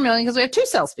 million to 4 million because we have 2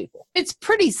 salespeople. It's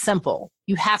pretty simple.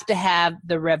 You have to have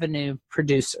the revenue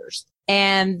producers.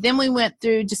 And then we went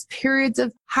through just periods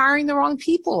of hiring the wrong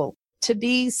people to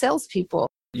be salespeople.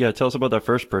 Yeah, tell us about that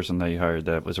first person that you hired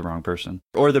that was a wrong person,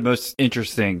 or the most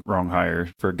interesting wrong hire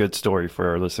for a good story for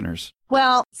our listeners.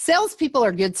 Well, salespeople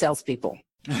are good salespeople.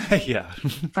 Yeah.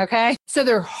 Okay. So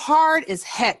they're hard as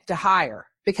heck to hire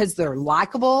because they're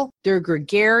likable, they're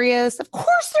gregarious. Of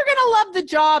course, they're going to love the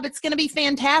job. It's going to be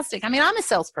fantastic. I mean, I'm a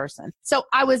salesperson. So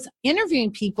I was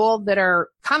interviewing people that are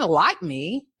kind of like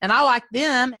me, and I like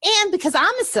them. And because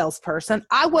I'm a salesperson,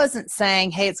 I wasn't saying,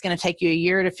 hey, it's going to take you a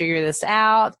year to figure this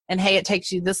out. And hey, it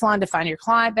takes you this long to find your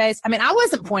client base. I mean, I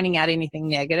wasn't pointing out anything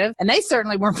negative, and they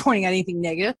certainly weren't pointing out anything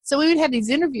negative. So we would have these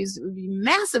interviews that would be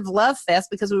massive love fest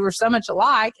because we were so much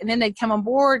alike. And then they'd come on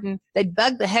board and they'd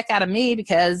bug the heck out of me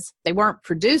because they weren't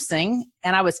producing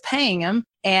and I was paying them.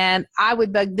 And I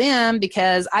would bug them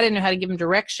because I didn't know how to give them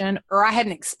direction, or I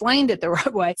hadn't explained it the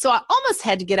right way. So I almost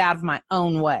had to get out of my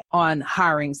own way on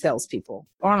hiring salespeople,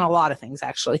 or on a lot of things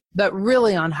actually, but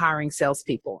really on hiring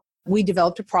salespeople. We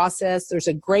developed a process. There's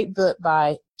a great book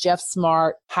by Jeff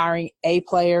Smart, Hiring A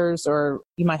Players, or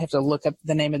you might have to look up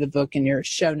the name of the book in your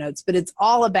show notes, but it's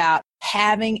all about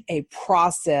having a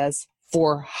process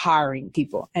for hiring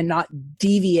people and not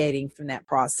deviating from that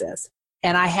process.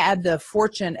 And I had the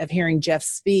fortune of hearing Jeff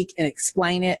speak and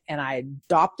explain it, and I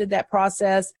adopted that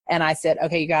process. And I said,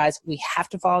 okay, you guys, we have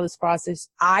to follow this process.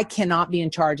 I cannot be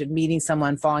in charge of meeting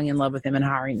someone, falling in love with them, and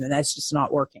hiring them. That's just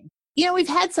not working. We've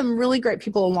had some really great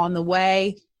people along the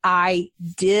way. I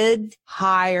did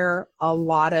hire a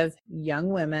lot of young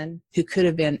women who could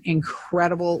have been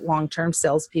incredible long-term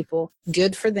salespeople.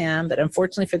 Good for them, but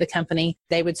unfortunately for the company,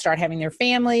 they would start having their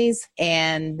families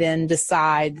and then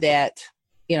decide that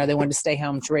they wanted to stay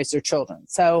home to raise their children.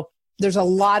 So, There's a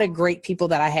lot of great people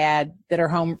that I had that are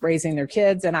home raising their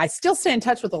kids. And I still stay in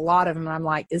touch with a lot of them. And I'm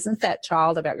like, isn't that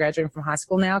child about graduating from high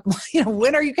school now?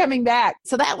 When are you coming back?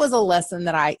 So that was a lesson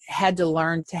that I had to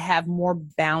learn, to have more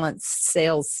balanced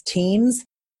sales teams.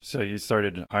 So you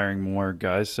started hiring more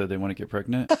guys so they want to get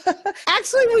pregnant?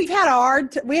 Actually,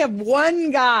 we have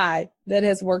one guy that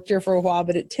has worked here for a while,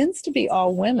 but it tends to be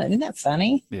all women. Isn't that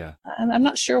funny? Yeah. I'm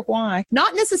not sure why.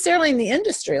 Not necessarily in the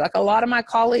industry. Like, a lot of my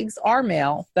colleagues are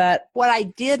male, but what I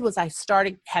did was I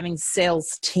started having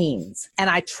sales teams,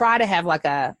 and I try to have like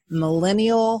a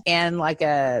millennial and like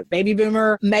a baby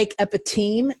boomer make up a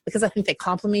team, because I think they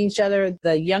complement each other.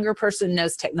 The younger person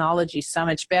knows technology so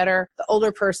much better. The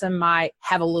older person might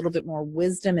have a little bit more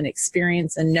wisdom and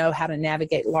experience and know how to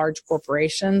navigate large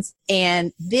corporations.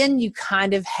 And then you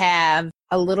kind of have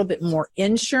a little bit more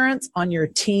insurance on your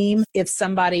team if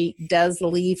somebody does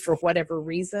leave for whatever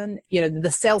reason.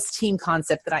 The sales team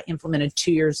concept that I implemented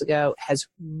 2 years ago has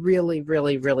really,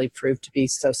 really, really proved to be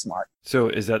so smart. So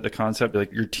is that the concept?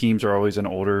 Like, your teams are always an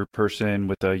older person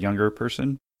with a younger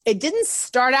person? It didn't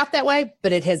start out that way,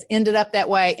 but it has ended up that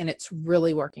way, and it's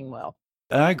really working well.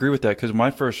 And I agree with that, because my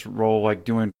first role, like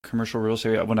doing commercial real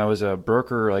estate, when I was a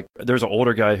broker, like there's an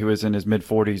older guy who was in his mid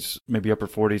 40s, maybe upper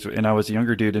 40s, and I was a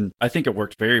younger dude. And I think it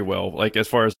worked very well. Like, as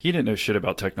far as he didn't know shit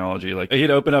about technology, like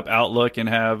he'd open up Outlook and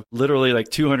have literally like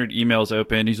 200 emails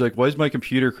open. He's like, why is my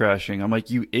computer crashing? I'm like,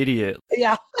 you idiot.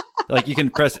 Yeah. Like, you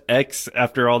can press X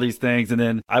after all these things. And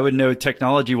then I would know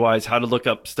technology wise how to look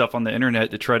up stuff on the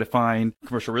internet to try to find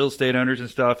commercial real estate owners and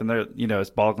stuff. And they're, it's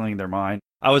boggling their mind.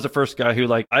 I was the first guy who,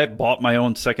 like, I bought my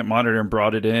own second monitor and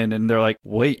brought it in, and they're like,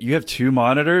 wait, you have 2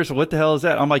 monitors? What the hell is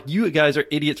that? I'm like, you guys are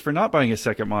idiots for not buying a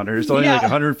second monitor. It's only like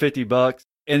 $150.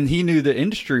 And he knew the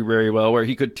industry very well, where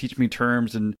he could teach me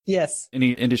terms and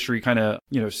any industry kind of,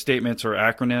 statements or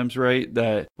acronyms, right?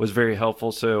 That was very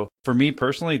helpful. So for me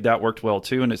personally, that worked well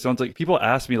too. And it sounds like people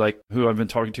ask me, like, who I've been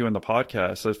talking to in the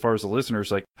podcast, as far as the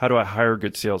listeners, like, how do I hire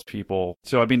good salespeople?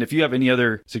 So, I mean, if you have any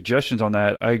other suggestions on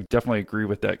that, I definitely agree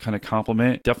with that kind of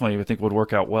compliment. Definitely, I think would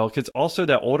work out well. Because also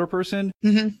that older person,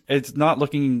 it's not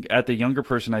looking at the younger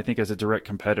person, I think, as a direct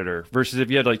competitor, versus if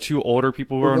you had like 2 older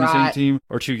people who are on the same team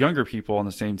or 2 younger people on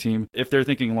the same team. If they're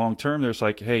thinking long term, there's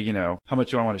like, hey, how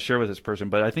much do I want to share with this person?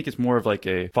 But I think it's more of like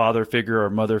a father figure or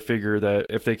mother figure, that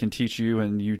if they can teach you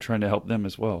and you trying to help them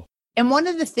as well. And one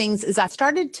of the things is I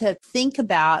started to think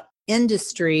about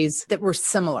industries that were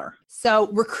similar. So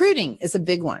recruiting is a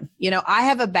big one. I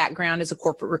have a background as a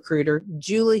corporate recruiter.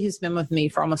 Julie, who's been with me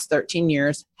for almost 13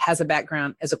 years, has a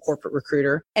background as a corporate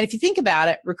recruiter. And if you think about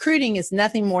it, recruiting is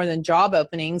nothing more than job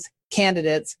openings,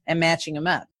 candidates, and matching them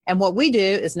up. And what we do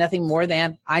is nothing more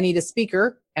than, I need a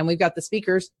speaker, and we've got the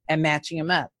speakers, and matching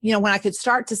them up. When I could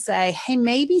start to say, hey,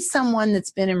 maybe someone that's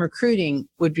been in recruiting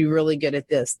would be really good at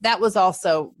this. That was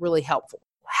also really helpful.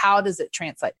 How does it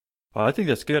translate? Well, I think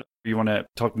that's good. You want to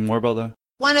talk more about that?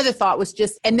 One other thought was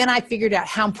and then I figured out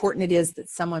how important it is that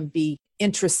someone be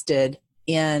interested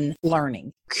in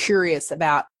learning, curious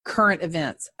about current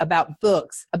events, about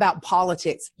books, about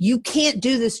politics. You can't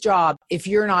do this job if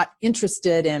you're not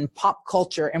interested in pop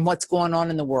culture and what's going on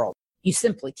in the world. You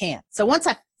simply can't. So once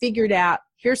I figured out,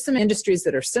 here's some industries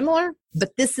that are similar,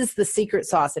 but this is the secret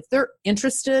sauce. If they're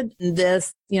interested in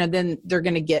this, then they're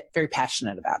going to get very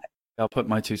passionate about it. I'll put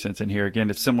my 2 cents in here. Again,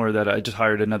 it's similar that I just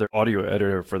hired another audio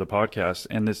editor for the podcast,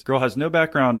 and this girl has no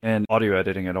background in audio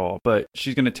editing at all, but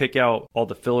she's going to take out all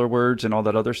the filler words and all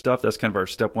that other stuff. That's kind of our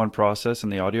step 1 process in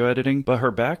the audio editing. But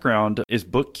her background is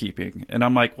bookkeeping. And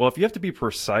I'm like, well, if you have to be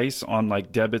precise on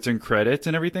like debits and credits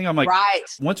and everything, I'm like, right.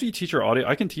 Once you teach her audio,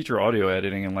 I can teach her audio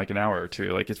editing in like an hour or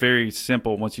 2. Like, it's very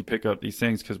simple once you pick up these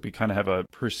things, because we kind of have a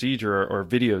procedure or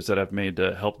videos that I've made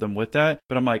to help them with that.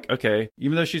 But I'm like, okay,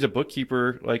 even though she's a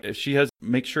bookkeeper, like, if she has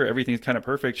make sure everything's kind of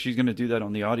perfect, she's going to do that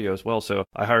on the audio as well. So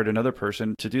I hired another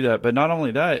person to do that. But not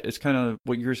only that, it's kind of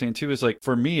what you were saying too, is like,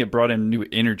 for me, it brought in new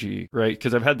energy, right?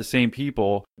 Because I've had the same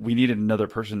people. We needed another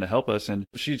person to help us. And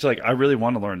she's like, I really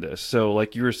want to learn this. So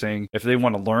like you were saying, if they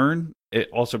want to learn, it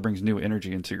also brings new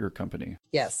energy into your company.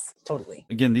 Yes, totally.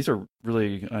 Again, these are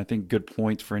really, I think, good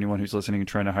points for anyone who's listening and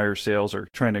trying to hire sales or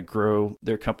trying to grow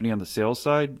their company on the sales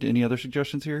side. Any other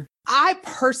suggestions here? I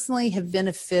personally have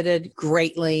benefited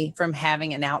greatly from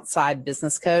having an outside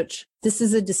business coach. This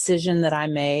is a decision that I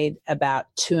made about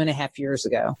 2.5 years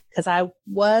ago, because I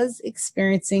was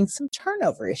experiencing some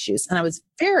turnover issues and I was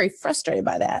very frustrated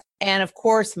by that. And of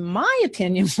course, my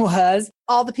opinion was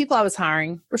all the people I was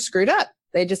hiring were screwed up.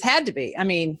 They just had to be. I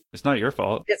mean, it's not your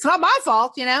fault. It's not my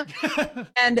fault,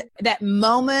 And that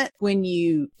moment when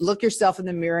you look yourself in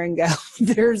the mirror and go,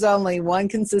 there's only one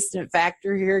consistent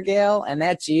factor here, Gail, and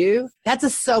that's you. That's a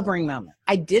sobering moment.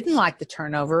 I didn't like the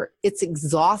turnover. It's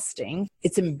exhausting.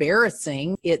 It's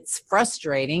embarrassing. It's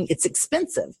frustrating. It's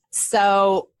expensive.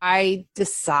 So I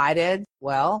decided,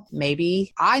 well,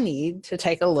 maybe I need to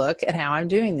take a look at how I'm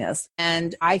doing this.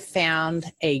 And I found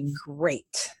a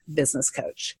great business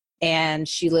coach. And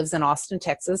she lives in Austin,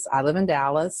 Texas. I live in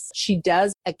Dallas. She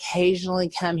does occasionally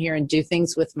come here and do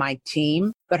things with my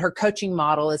team, but her coaching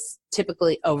model is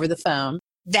typically over the phone.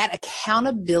 That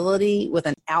accountability with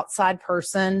an outside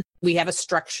person, we have a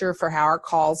structure for how our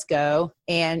calls go,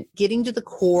 and getting to the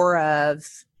core of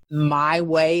my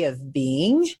way of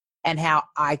being and how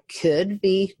I could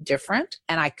be different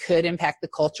and I could impact the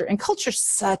culture. And culture is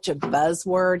such a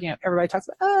buzzword. Everybody talks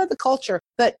about the culture,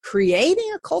 but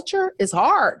creating a culture is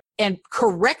hard and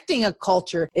correcting a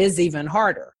culture is even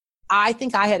harder. I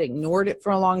think I had ignored it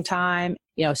for a long time,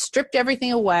 stripped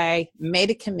everything away,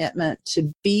 made a commitment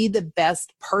to be the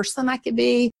best person I could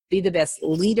be the best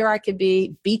leader I could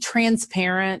be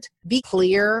transparent, be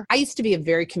clear. I used to be a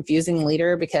very confusing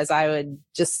leader because I would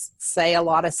just say a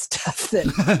lot of stuff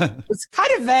that was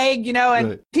kind of vague, and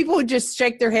right. People would just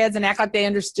shake their heads and act like they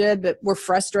understood, but were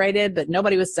frustrated, but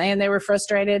nobody was saying they were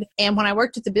frustrated. And when I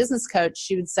worked with the business coach,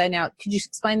 she would say, now, could you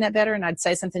explain that better? And I'd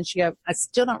say something. She'd go, I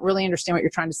still don't really understand what you're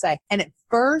trying to say. And at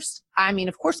first,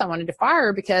 of course I wanted to fire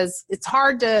her because it's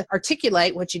hard to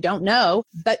articulate what you don't know,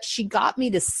 but she got me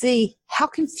to see how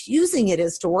confusing it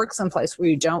is to work someplace where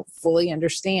you don't fully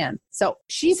understand. So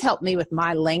she's helped me with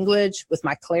my language, with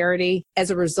my clarity. As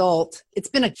a result, it's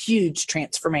been a huge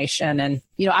transformation. And,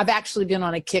 I've actually been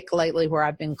on a kick lately where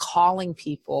I've been calling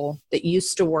people that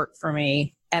used to work for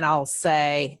me and I'll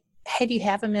say, hey, do you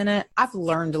have a minute? I've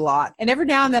learned a lot. And every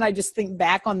now and then I just think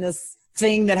back on this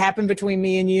thing that happened between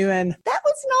me and you, and that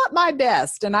was not my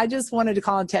best. And I just wanted to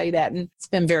call and tell you that. And it's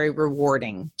been very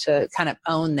rewarding to kind of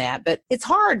own that. But it's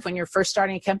hard when you're first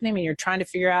starting a company, when you're trying to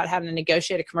figure out how to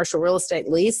negotiate a commercial real estate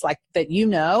lease like that,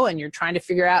 and you're trying to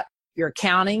figure out your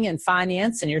accounting and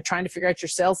finance, and you're trying to figure out your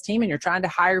sales team, and you're trying to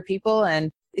hire people.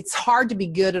 And it's hard to be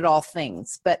good at all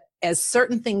things. But as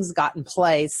certain things got in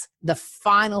place, the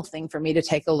final thing for me to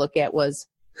take a look at was,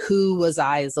 who was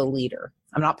I as a leader?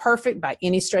 I'm not perfect by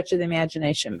any stretch of the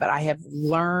imagination, but I have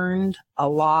learned a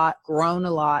lot, grown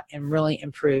a lot, and really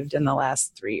improved in the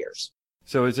last 3 years.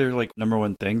 So is there number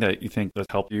one thing that you think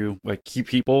that helped you keep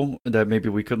people that maybe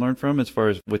we could learn from as far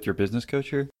as with your business coach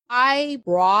here? I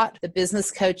brought the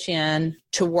business coach in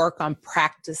to work on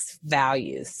practice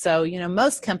values. So,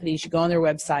 most companies, you go on their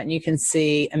website and you can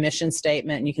see a mission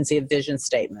statement and you can see a vision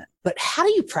statement. But how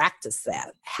do you practice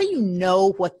that? How do you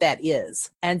know what that is?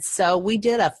 And so we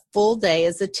did a full day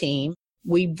as a team.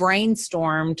 We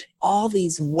brainstormed all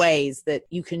these ways that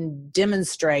you can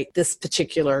demonstrate this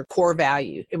particular core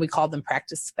value, and we called them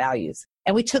practice values.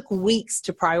 And we took weeks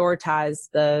to prioritize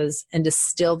those and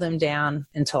distill them down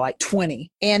into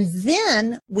 20. And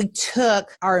then we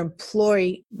took our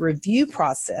employee review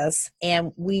process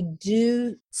and we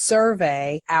do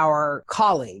survey our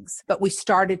colleagues, but we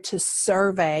started to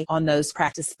survey on those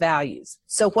practice values.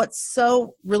 So what's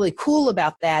so really cool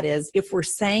about that is if we're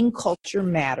saying culture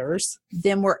matters,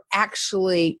 then we're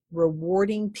actually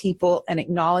rewarding people and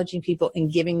acknowledging people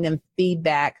and giving them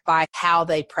feedback by how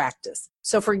they practice.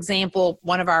 So for example,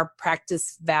 one of our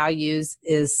practice values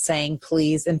is saying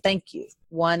please and thank you.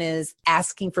 One is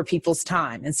asking for people's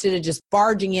time. Instead of just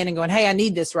barging in and going, hey, I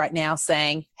need this right now,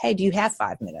 saying, hey, do you have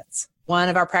 5 minutes? One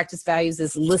of our practice values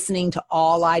is listening to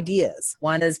all ideas.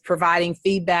 One is providing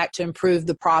feedback to improve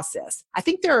the process. I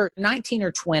think there are 19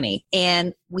 or 20,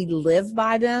 and we live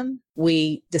by them.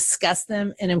 We discuss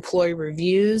them in employee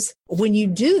reviews. When you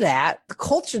do that, the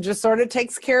culture just sort of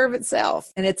takes care of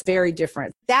itself, and it's very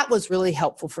different. That was really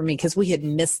helpful for me because we had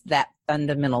missed that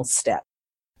fundamental step.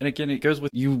 And again, it goes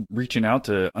with you reaching out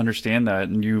to understand that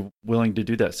and you willing to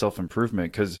do that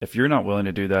self-improvement. Because if you're not willing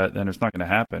to do that, then it's not going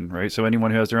to happen, right? So anyone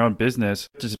who has their own business,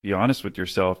 just be honest with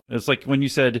yourself. It's like when you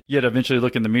said you had to eventually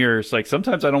look in the mirror. It's like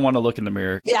sometimes I don't want to look in the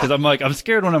mirror because I'm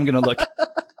scared when I'm going to look.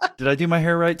 Did I do my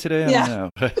hair right today? I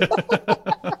don't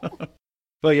know.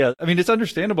 But yeah, it's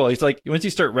understandable. It's like once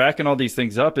you start racking all these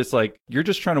things up, it's like you're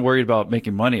just trying to worry about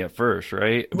making money at first,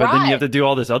 right? But then you have to do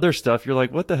all this other stuff. You're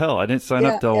like, what the hell? I didn't sign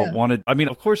up to wanted.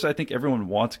 Of course, I think everyone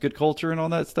wants good culture and all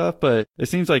that stuff, but it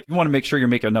seems like you want to make sure you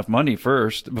make enough money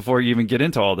first before you even get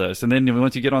into all this. And then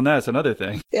once you get on that, it's another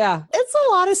thing. Yeah. It's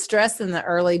a lot of stress in the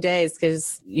early days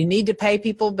because you need to pay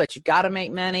people, but you got to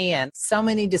make money and so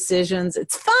many decisions.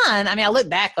 It's fun. I look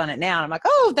back on it now and I'm like,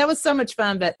 oh, that was so much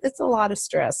fun, but it's a lot of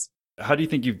stress. How do you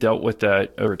think you've dealt with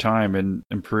that over time and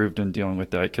improved in dealing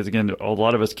with that? Because again, a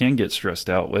lot of us can get stressed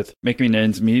out with making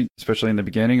ends meet, especially in the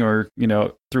beginning or,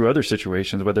 through other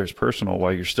situations, whether it's personal,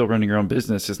 while you're still running your own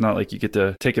business. It's not like you get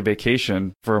to take a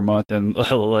vacation for a month and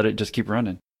let it just keep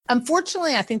running.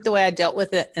 Unfortunately, I think the way I dealt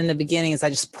with it in the beginning is I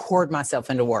just poured myself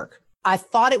into work. I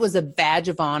thought it was a badge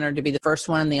of honor to be the first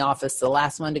one in the office, the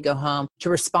last one to go home,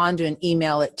 to respond to an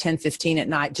email at 10:15 at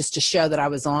night just to show that I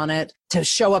was on it, to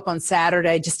show up on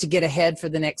Saturday just to get ahead for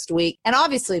the next week. And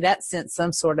obviously that sent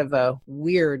some sort of a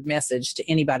weird message to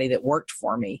anybody that worked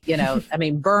for me.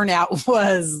 Burnout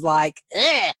was like,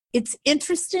 eh. It's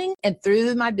interesting and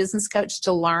through my business coach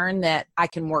to learn that I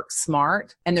can work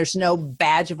smart and there's no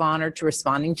badge of honor to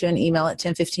responding to an email at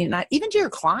 10:15 at night, even to your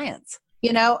clients.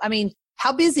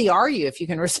 How busy are you if you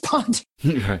can respond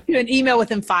to an email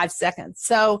within 5 seconds?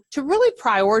 So to really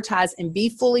prioritize and be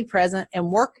fully present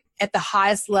and work at the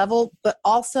highest level, but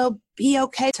also be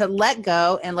okay to let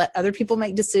go and let other people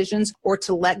make decisions or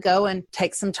to let go and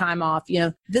take some time off.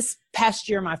 This past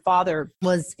year, my father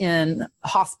was in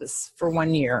hospice for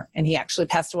 1 year and he actually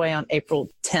passed away on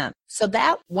April 10th. So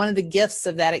that one of the gifts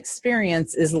of that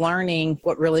experience is learning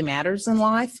what really matters in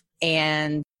life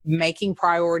and making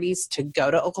priorities to go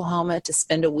to Oklahoma, to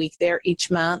spend a week there each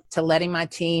month, to letting my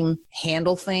team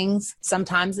handle things,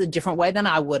 sometimes a different way than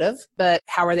I would have, but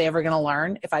how are they ever going to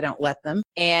learn if I don't let them?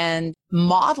 And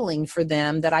modeling for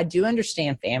them that I do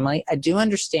understand family, I do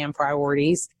understand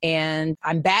priorities, and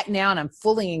I'm back now and I'm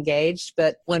fully engaged.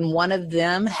 But when one of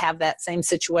them have that same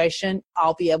situation,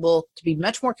 I'll be able to be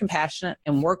much more compassionate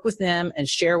and work with them and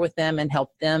share with them and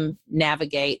help them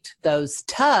navigate those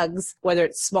tugs, whether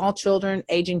it's small children,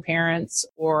 aging parents,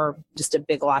 or just a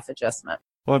big life adjustment.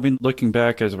 Well, looking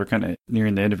back as we're kind of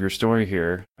nearing the end of your story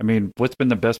here, what's been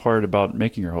the best part about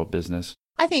making your whole business?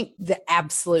 I think the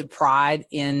absolute pride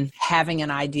in having an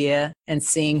idea and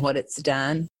seeing what it's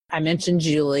done. I mentioned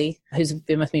Julie, who's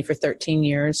been with me for 13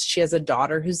 years. She has a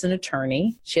daughter who's an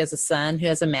attorney. She has a son who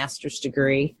has a master's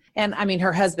degree. And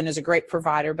her husband is a great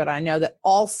provider, but I know that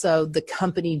also the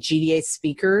company GDA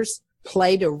Speakers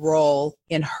played a role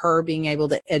in her being able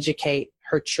to educate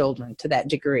her children to that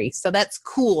degree. So that's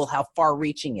cool how far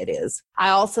reaching it is. I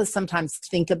also sometimes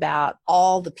think about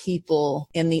all the people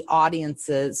in the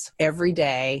audiences every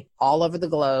day all over the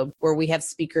globe where we have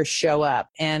speakers show up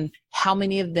and how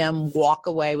many of them walk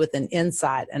away with an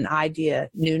insight, an idea,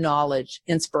 new knowledge,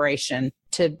 inspiration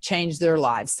to change their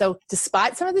lives. So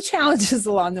despite some of the challenges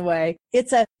along the way,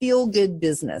 it's a feel-good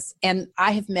business. And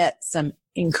I have met some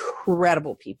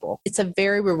incredible people. It's a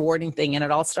very rewarding thing. And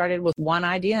it all started with one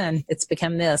idea and it's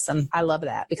become this. And I love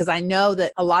that because I know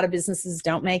that a lot of businesses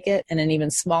don't make it and an even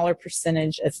smaller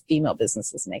percentage of female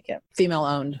businesses make it, female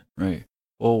owned. Right.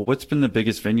 Well, what's been the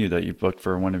biggest venue that you've booked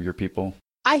for one of your people?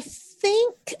 I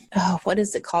think, what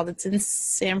is it called? It's in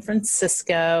San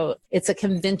Francisco. It's a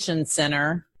convention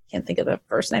center. Can't think of the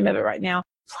first name of it right now.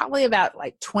 Probably about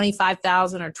like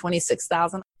 25,000 or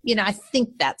 26,000. I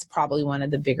think that's probably one of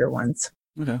the bigger ones.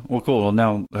 Okay. Well, cool. Well,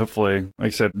 now, hopefully, like I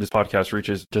said, this podcast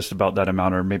reaches just about that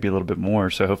amount or maybe a little bit more.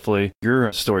 So hopefully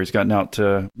your story's gotten out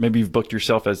to, maybe you've booked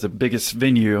yourself as the biggest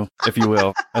venue, if you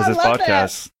will, as this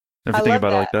podcast. If you think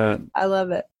about it like that. I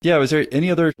love it. Yeah. Was there any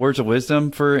other words of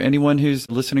wisdom for anyone who's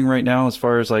listening right now as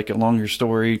far as like along your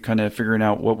story, kind of figuring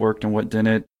out what worked and what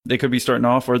didn't? They could be starting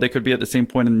off or they could be at the same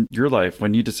point in your life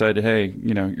when you decided, hey,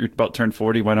 you're about to turn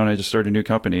 40. Why don't I just start a new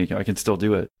company? I can still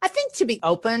do it. I think to be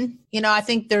open, I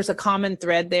think there's a common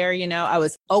thread there. I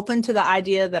was open to the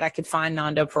idea that I could find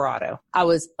Nando Parado. I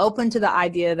was open to the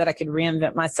idea that I could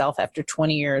reinvent myself after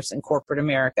 20 years in corporate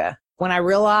America. When I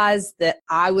realized that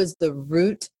I was the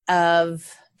root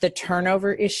of the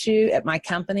turnover issue at my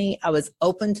company, I was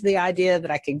open to the idea that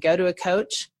I could go to a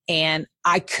coach and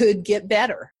I could get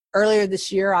better. Earlier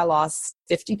this year, I lost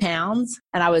 50 pounds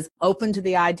and I was open to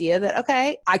the idea that,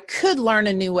 okay, I could learn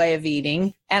a new way of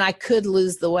eating and I could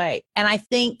lose the weight. And I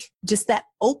think just that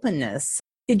openness,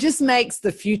 it just makes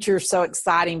the future so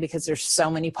exciting because there's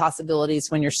so many possibilities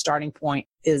when your starting point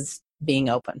is being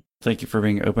open. Thank you for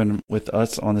being open with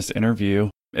us on this interview.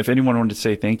 If anyone wanted to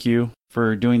say thank you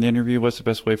for doing the interview, what's the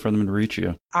best way for them to reach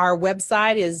you? Our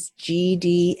website is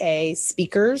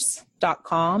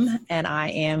gdaspeakers.com and I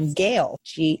am Gail,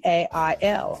 Gail,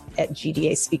 at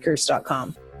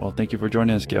gdaspeakers.com. Well, thank you for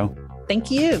joining us, Gail.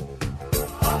 Thank you.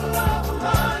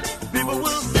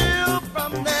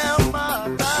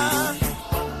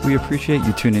 We appreciate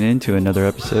you tuning in to another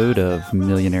episode of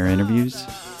Millionaire Interviews.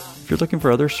 If you're looking for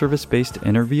other service-based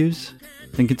interviews,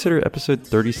 then consider episode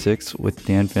 36 with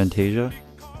Dan Fantasia,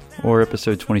 or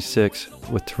episode 26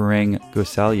 with Tarang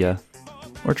Gosalia,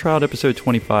 or try out episode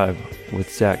 25 with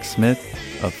Zach Smith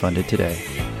of Funded Today.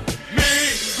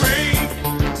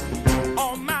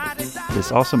 This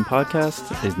awesome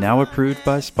podcast is now approved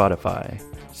by Spotify.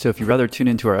 So if you'd rather tune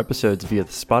into our episodes via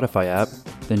the Spotify app,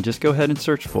 then just go ahead and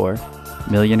search for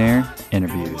Millionaire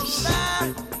Interviews.